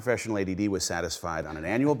 So my professional ADD was satisfied on an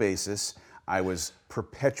annual basis. I was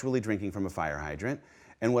perpetually drinking from a fire hydrant.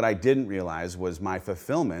 And what I didn't realize was my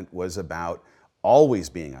fulfillment was about always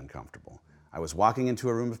being uncomfortable. I was walking into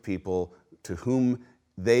a room of people to whom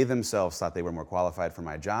they themselves thought they were more qualified for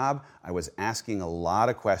my job. I was asking a lot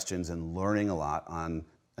of questions and learning a lot on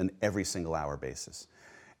an every single hour basis.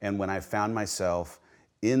 And when I found myself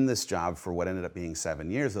in this job for what ended up being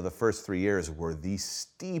 7 years, though the first 3 years were the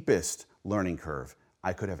steepest learning curve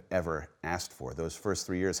I could have ever asked for. Those first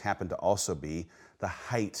 3 years happened to also be the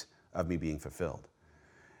height of me being fulfilled.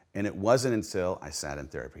 And it wasn't until I sat in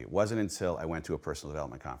therapy, it wasn't until I went to a personal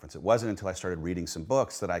development conference, it wasn't until I started reading some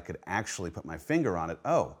books that I could actually put my finger on it.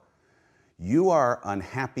 Oh, you are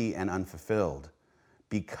unhappy and unfulfilled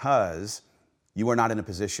because you are not in a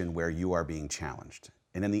position where you are being challenged.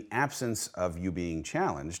 And in the absence of you being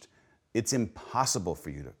challenged, it's impossible for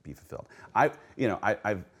you to be fulfilled. I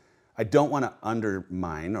don't want to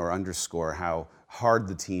undermine or underscore how hard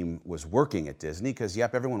the team was working at Disney, because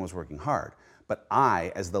yep, everyone was working hard. But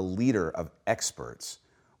I, as the leader of experts,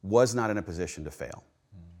 was not in a position to fail.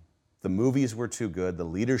 The movies were too good, the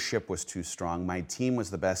leadership was too strong, my team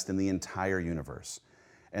was the best in the entire universe.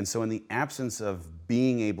 And so in the absence of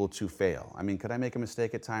being able to fail, I mean, could I make a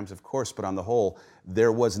mistake at times? Of course, but on the whole,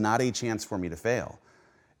 there was not a chance for me to fail.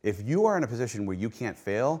 If you are in a position where you can't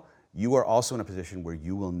fail, you are also in a position where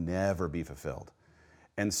you will never be fulfilled.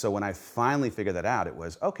 And so when I finally figured that out, it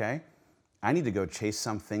was, okay, I need to go chase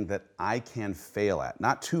something that I can fail at.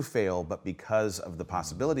 Not to fail, but because of the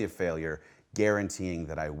possibility of failure, guaranteeing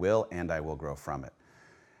that I will and I will grow from it.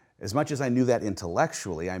 As much as I knew that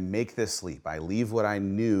intellectually, I make this leap. I leave what I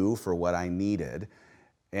knew for what I needed,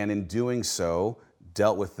 and in doing so,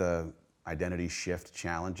 dealt with the identity shift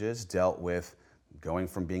challenges, dealt with going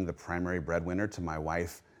from being the primary breadwinner to my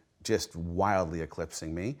wife just wildly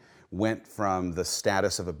eclipsing me. Went from the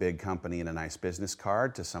status of a big company and a nice business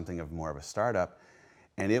card to something of more of a startup.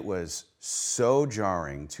 And it was so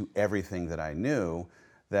jarring to everything that I knew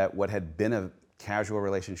that what had been a casual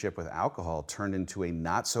relationship with alcohol turned into a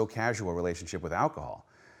not so casual relationship with alcohol.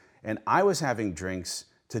 And I was having drinks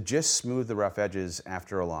to just smooth the rough edges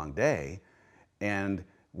after a long day. And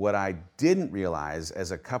what I didn't realize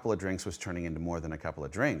as a couple of drinks was turning into more than a couple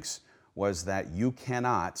of drinks was that you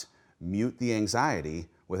cannot mute the anxiety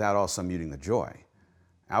without also muting the joy.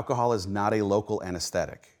 Alcohol is not a local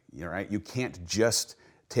anesthetic, right? You can't just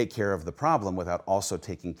take care of the problem without also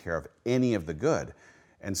taking care of any of the good.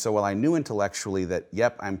 And so while I knew intellectually that,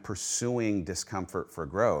 yep, I'm pursuing discomfort for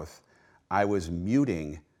growth, I was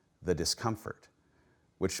muting the discomfort,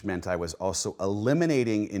 which meant I was also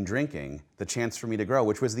eliminating in drinking the chance for me to grow,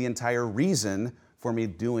 which was the entire reason for me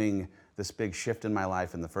doing this big shift in my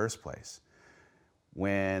life in the first place.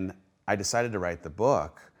 When I decided to write the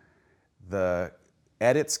book, the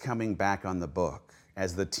edits coming back on the book,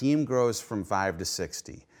 as the team grows from 5 to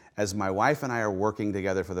 60, as my wife and I are working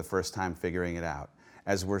together for the first time figuring it out,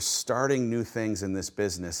 as we're starting new things in this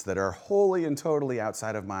business that are wholly and totally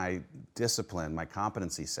outside of my discipline, my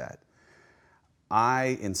competency set,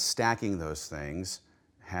 I, in stacking those things,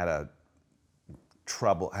 had a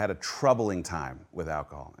troubling time with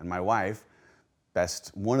alcohol. And my wife,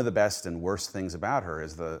 one of the best and worst things about her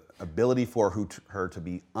is the ability for her to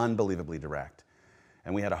be unbelievably direct.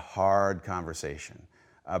 And we had a hard conversation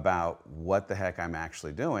about what the heck I'm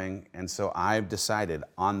actually doing. And so I've decided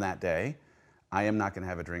on that day, I am not going to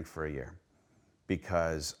have a drink for a year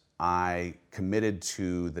because I committed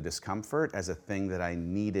to the discomfort as a thing that I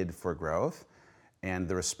needed for growth, and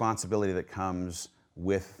the responsibility that comes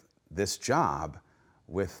with this job,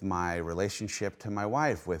 with my relationship to my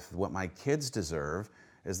wife, with what my kids deserve,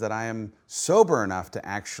 is that I am sober enough to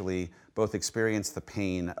actually both experience the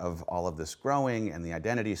pain of all of this growing and the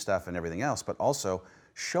identity stuff and everything else, but also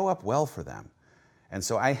show up well for them. And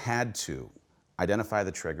so I had to identify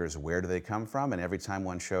the triggers, where do they come from, and every time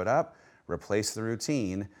one showed up, replace the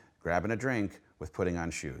routine, grabbing a drink with putting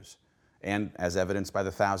on shoes. And as evidenced by the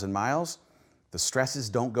 1,000 miles, the stresses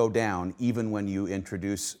don't go down even when you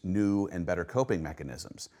introduce new and better coping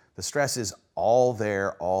mechanisms. The stress is all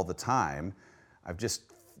there all the time. I've just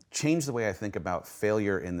changed the way I think about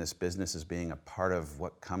failure in this business as being a part of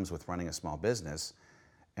what comes with running a small business,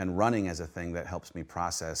 and running as a thing that helps me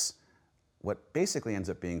process what basically ends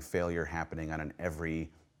up being failure happening on an every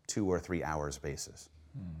 2 or 3 hours basis.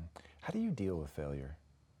 How do you deal with failure?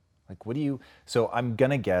 Like, so I'm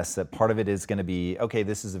gonna guess that part of it is gonna be, okay,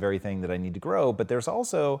 this is the very thing that I need to grow, but there's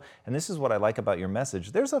also, and this is what I like about your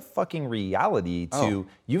message, there's a fucking reality to,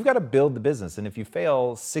 you've gotta build the business, and if you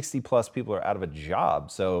fail, 60 plus people are out of a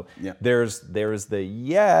job. So there's the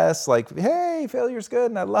yes, like, hey, failure's good,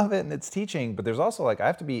 and I love it, and it's teaching, but there's also like, I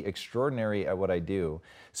have to be extraordinary at what I do.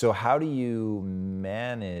 So how do you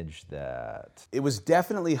manage that? It was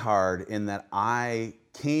definitely hard in that I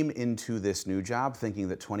came into this new job thinking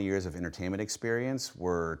that 20 years of entertainment experience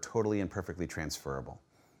were totally and perfectly transferable.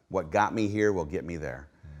 What got me here will get me there.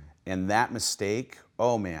 And that mistake,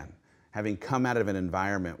 oh man, having come out of an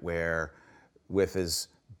environment where with as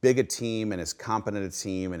big a team and as competent a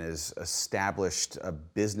team and as established a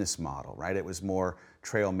business model, right? It was more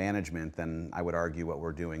trail management than I would argue what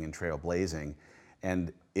we're doing in trailblazing.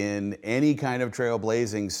 And in any kind of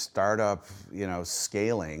trailblazing startup,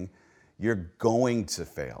 scaling, you're going to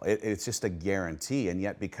fail. It's just a guarantee. And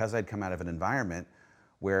yet, because I'd come out of an environment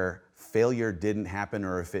where failure didn't happen,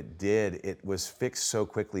 or if it did, it was fixed so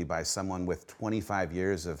quickly by someone with 25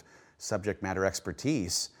 years of subject matter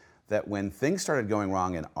expertise, that when things started going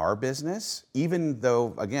wrong in our business, even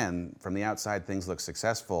though, again, from the outside things look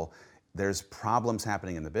successful, there's problems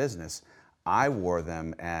happening in the business, I wore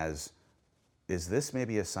them as, is this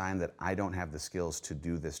maybe a sign that I don't have the skills to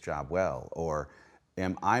do this job well? Or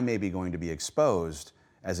am I maybe going to be exposed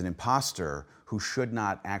as an imposter who should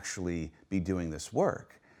not actually be doing this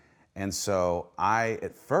work? And so I,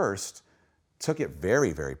 at first, took it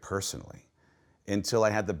very, very personally until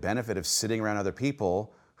I had the benefit of sitting around other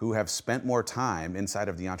people who have spent more time inside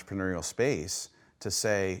of the entrepreneurial space to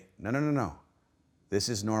say, no, this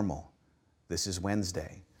is normal. This is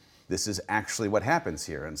Wednesday. This is actually what happens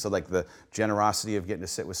here. And so like the generosity of getting to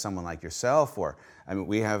sit with someone like yourself, or,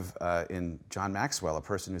 we have in John Maxwell, a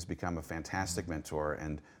person who's become a fantastic mentor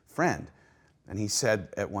and friend. And he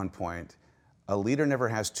said at one point, a leader never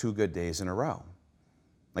has 2 good days in a row.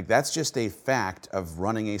 Like that's just a fact of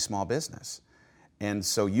running a small business. And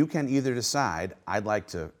so you can either decide, I'd like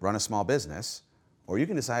to run a small business, or you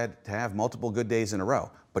can decide to have multiple good days in a row,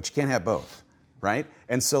 but you can't have both. right?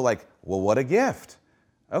 And so like, well, what a gift.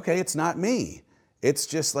 Okay, it's not me. It's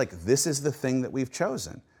just like, this is the thing that we've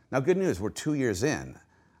chosen. Now, good news, we're 2 years in.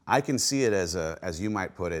 I can see it as a, as you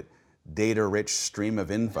might put it, data-rich stream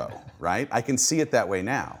of info, right? I can see it that way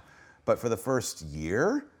now. But for the first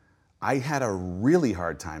year, I had a really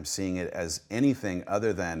hard time seeing it as anything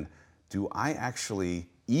other than, do I actually,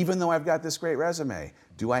 even though I've got this great resume,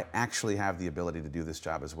 do I actually have the ability to do this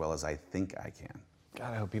job as well as I think I can?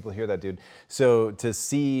 God, I hope people hear that, dude. So to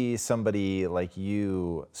see somebody like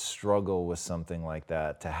you struggle with something like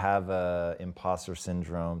that, to have a imposter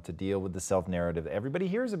syndrome, to deal with the self-narrative that everybody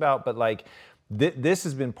hears about, but like, this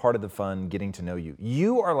has been part of the fun getting to know you.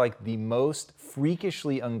 You are like the most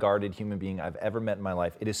freakishly unguarded human being I've ever met in my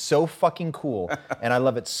life. It is so fucking cool, and I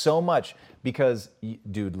love it so much because,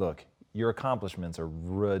 dude, look, your accomplishments are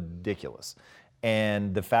ridiculous.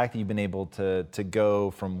 And the fact that you've been able to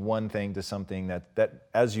go from one thing to something that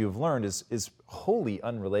as you've learned, is wholly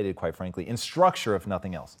unrelated, quite frankly, in structure, if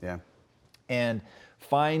nothing else. Yeah. And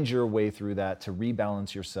find your way through that, to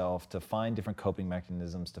rebalance yourself, to find different coping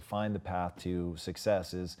mechanisms, to find the path to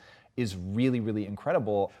success is really, really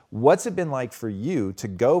incredible. What's it been like for you to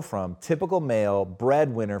go from typical male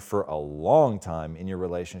breadwinner for a long time in your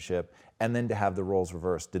relationship and then to have the roles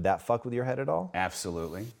reversed? Did that fuck with your head at all?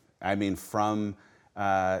 Absolutely. I mean, from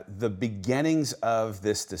the beginnings of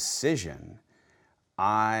this decision,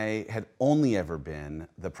 I had only ever been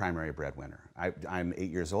the primary breadwinner. I'm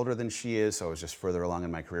 8 years older than she is, so I was just further along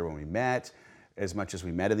in my career when we met. As much as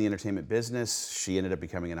we met in the entertainment business, she ended up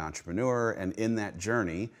becoming an entrepreneur, and in that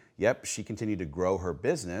journey, yep, she continued to grow her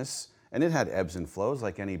business, and it had ebbs and flows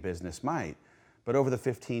like any business might. But over the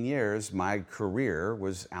 15 years, my career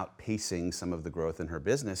was outpacing some of the growth in her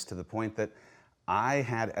business to the point that I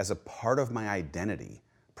had, as a part of my identity,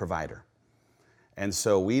 provider. And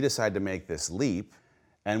so we decided to make this leap.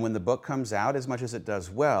 And when the book comes out, as much as it does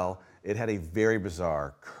well, it had a very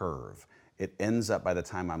bizarre curve. It ends up, by the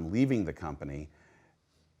time I'm leaving the company,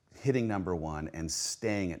 hitting #1 and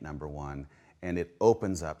staying at #1. And it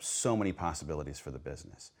opens up so many possibilities for the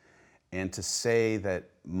business. And to say that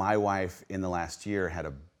my wife in the last year had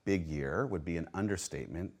a big year would be an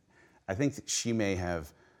understatement. I think that she may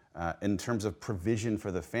have, in terms of provision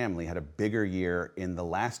for the family, had a bigger year in the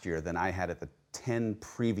last year than I had at the 10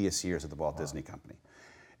 previous years at the Walt Disney Company.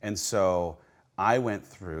 And so I went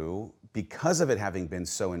through, because of it having been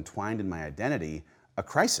so entwined in my identity, a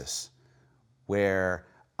crisis where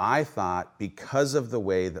I thought, because of the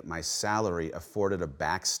way that my salary afforded a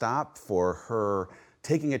backstop for her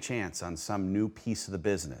taking a chance on some new piece of the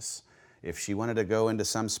business, if she wanted to go into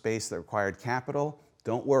some space that required capital,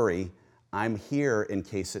 don't worry, I'm here in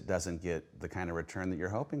case it doesn't get the kind of return that you're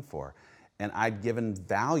hoping for. And I'd given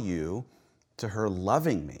value to her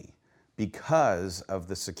loving me because of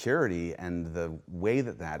the security and the way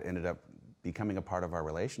that that ended up becoming a part of our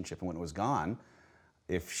relationship. And when it was gone,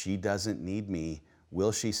 if she doesn't need me,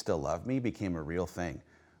 will she still love me, became a real thing,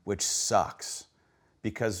 which sucks.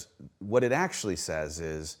 Because what it actually says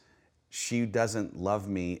is she doesn't love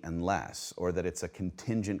me unless, or that it's a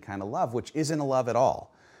contingent kind of love, which isn't a love at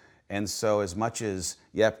all. And so as much as,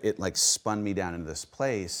 yep, it like spun me down into this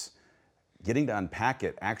place, getting to unpack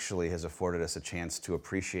it actually has afforded us a chance to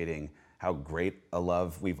appreciating how great a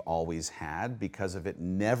love we've always had, because of it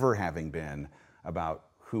never having been about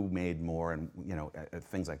who made more and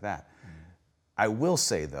things like that. I will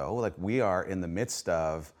say though, like, we are in the midst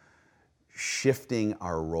of shifting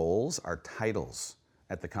our roles, our titles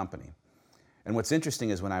at the company. And what's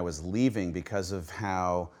interesting is when I was leaving, because of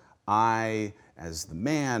how I, as the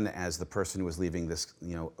man, as the person who was leaving this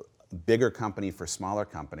bigger company for smaller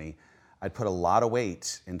company, I'd put a lot of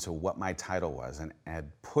weight into what my title was and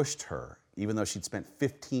had pushed her, even though she'd spent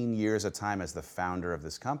 15 years of time as the founder of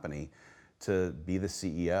this company, to be the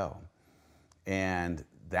CEO. And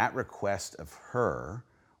that request of her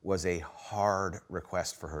was a hard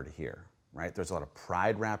request for her to hear, right? There's a lot of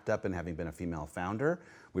pride wrapped up in having been a female founder.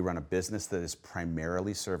 We run a business that is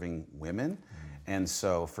primarily serving women. And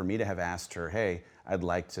so for me to have asked her, hey, I'd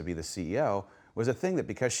like to be the CEO, was a thing that,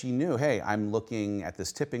 because she knew, hey, I'm looking at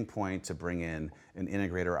this tipping point to bring in an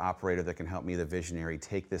integrator operator that can help me, the visionary,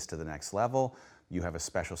 take this to the next level. You have a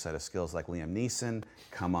special set of skills like Liam Neeson,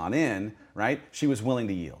 come on in, right? She was willing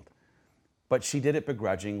to yield. But she did it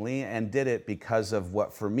begrudgingly, and did it because of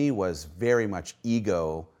what for me was very much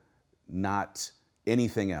ego, not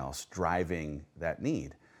anything else, driving that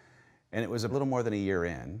need. And it was a little more than a year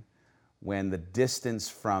in, when the distance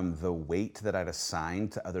from the weight that I'd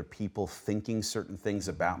assigned to other people thinking certain things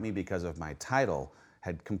about me because of my title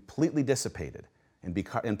had completely dissipated,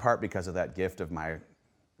 in part because of that gift of my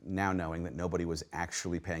now knowing that nobody was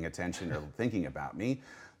actually paying attention or thinking about me,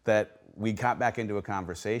 that we got back into a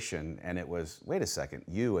conversation and it was, wait a second,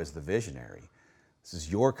 you as the visionary, this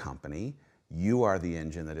is your company, you are the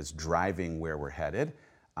engine that is driving where we're headed.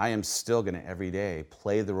 I am still going to every day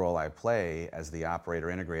play the role I play as the operator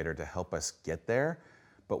integrator to help us get there,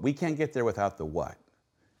 but we can't get there without the what.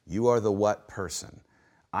 You are the what person.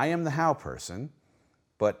 I am the how person,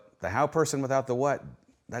 but the how person without the what,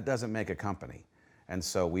 that doesn't make a company. And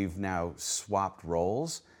so we've now swapped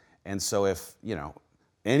roles. And so if,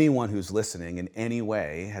 anyone who's listening in any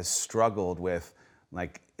way has struggled with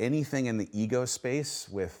like anything in the ego space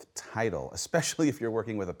with title, especially if you're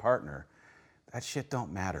working with a partner, that shit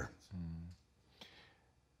don't matter.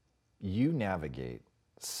 You navigate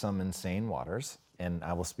some insane waters, and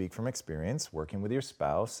I will speak from experience. Working with your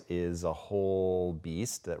spouse is a whole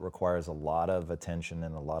beast that requires a lot of attention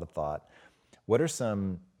and a lot of thought. What are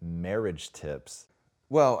some marriage tips?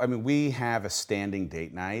 Well, I mean, we have a standing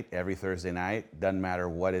date night every Thursday night. Doesn't matter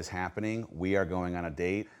what is happening, we are going on a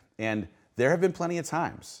date. And there have been plenty of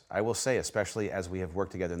times, I will say, especially as we have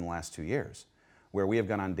worked together in the last 2 years, where we have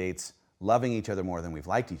gone on dates loving each other more than we've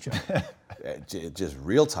liked each other. Just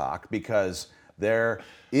real talk, because they're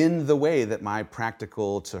in the way that my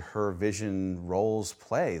practical to her vision roles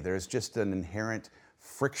play. There's just an inherent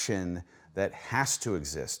friction that has to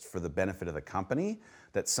exist for the benefit of the company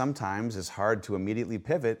that sometimes is hard to immediately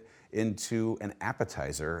pivot into an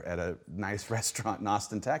appetizer at a nice restaurant in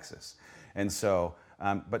Austin, Texas. And so,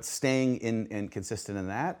 but staying in and consistent in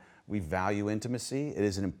that, we value intimacy. It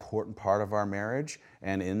is an important part of our marriage.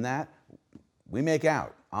 And in that, we make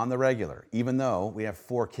out on the regular, even though we have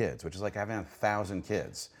 4 kids, which is like having 1,000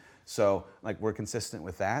 kids. So like we're consistent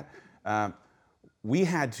with that. We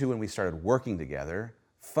had to, when we started working together,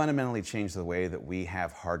 fundamentally change the way that we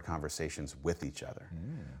have hard conversations with each other.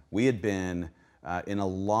 We had been, in a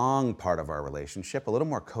long part of our relationship, a little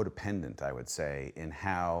more codependent, I would say, in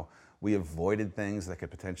how we avoided things that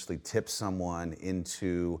could potentially tip someone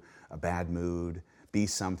into a bad mood, be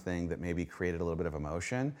something that maybe created a little bit of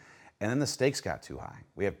emotion. And then the stakes got too high.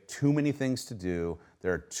 We have too many things to do.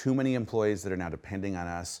 There are too many employees that are now depending on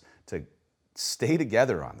us to stay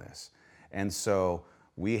together on this. And so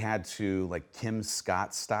we had to, like Kim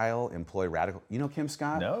Scott style, employ radical. You know Kim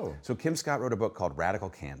Scott? No. So Kim Scott wrote a book called Radical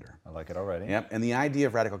Candor. I like it already. Yep. And the idea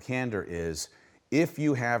of radical candor is if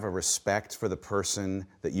you have a respect for the person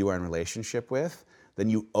that you are in relationship with, then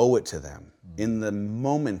you owe it to them. In the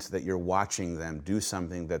moment that you're watching them do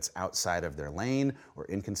something that's outside of their lane or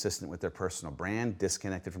inconsistent with their personal brand,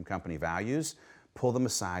 disconnected from company values, pull them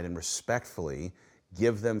aside and respectfully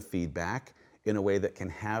give them feedback in a way that can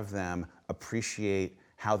have them appreciate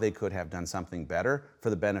how they could have done something better for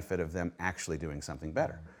the benefit of them actually doing something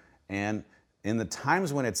better. And in the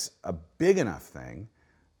times when it's a big enough thing,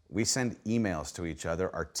 we send emails to each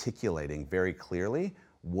other articulating very clearly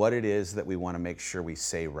what it is that we want to make sure we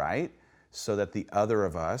say right, so that the other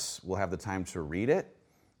of us will have the time to read it,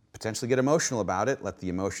 potentially get emotional about it, let the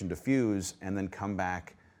emotion diffuse, and then come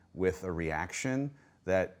back with a reaction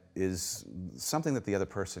that is something that the other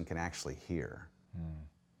person can actually hear.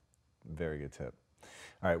 Very good tip.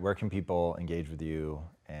 All right, where can people engage with you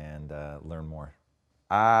and learn more?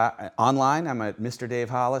 Online, I'm at Mr. Dave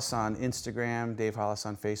Hollis on Instagram, Dave Hollis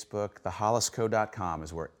on Facebook. TheHollisCo.com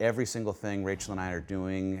is where every single thing Rachel and I are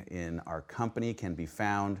doing in our company can be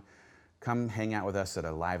found. Come hang out with us at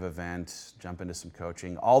a live event, jump into some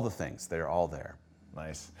coaching, all the things, they're all there.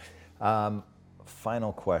 Nice.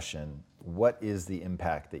 Final question. What is the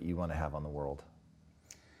impact that you want to have on the world?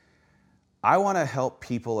 I want to help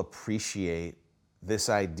people appreciate this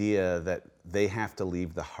idea that they have to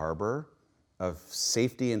leave the harbor of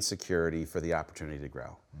safety and security for the opportunity to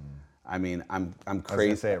grow. I mean, I'm crazy. I was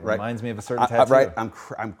gonna say, it right? reminds me of a certain tattoo. Right,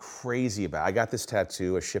 I'm crazy about it. I got this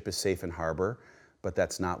tattoo, a ship is safe in harbor, but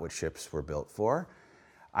that's not what ships were built for.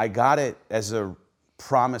 I got it as a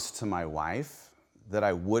promise to my wife that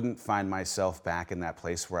I wouldn't find myself back in that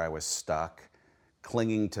place where I was stuck,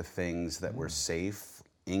 clinging to things that were safe,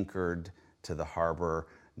 anchored to the harbor,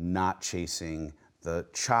 not chasing the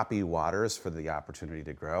choppy waters for the opportunity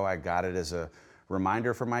to grow. I got it as a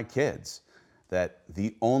reminder for my kids that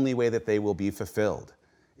the only way that they will be fulfilled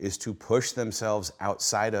is to push themselves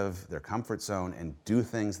outside of their comfort zone and do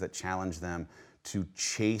things that challenge them to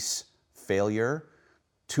chase failure,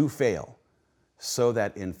 to fail, so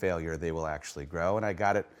that in failure they will actually grow. And I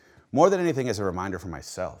got it more than anything as a reminder for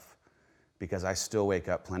myself, because I still wake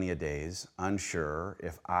up plenty of days unsure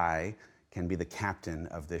if I can be the captain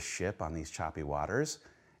of this ship on these choppy waters,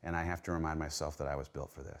 and I have to remind myself that I was built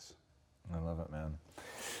for this. I love it, man.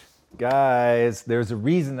 Guys, there's a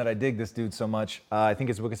reason that I dig this dude so much. I think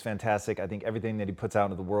his book is fantastic. I think everything that he puts out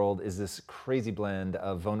into the world is this crazy blend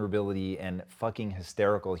of vulnerability and fucking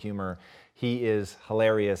hysterical humor. He is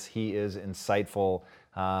hilarious. He is insightful.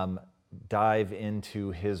 Dive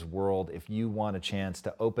into his world. If you want a chance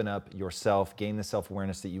to open up yourself, gain the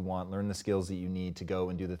self-awareness that you want, learn the skills that you need to go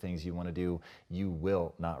and do the things you want to do, you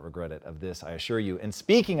will not regret it. Of this, I assure you. And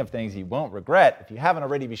speaking of things you won't regret, if you haven't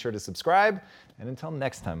already, be sure to subscribe. And until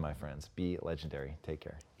next time, my friends, be legendary. Take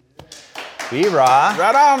care. Be raw.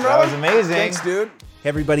 Right on, bro. That was amazing. Thanks, dude. Hey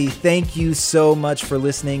everybody, thank you so much for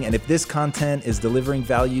listening. And if this content is delivering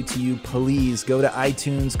value to you, please go to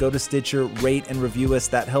iTunes, go to Stitcher, rate and review us.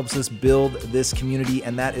 That helps us build this community,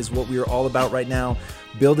 and that is what we are all about right now.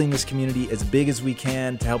 Building this community as big as we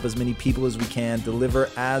can to help as many people as we can, deliver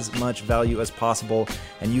as much value as possible.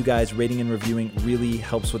 And you guys rating and reviewing really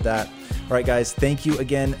helps with that. All right, guys, thank you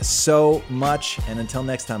again so much. And until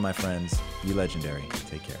next time, my friends, be legendary.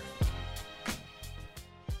 Take care.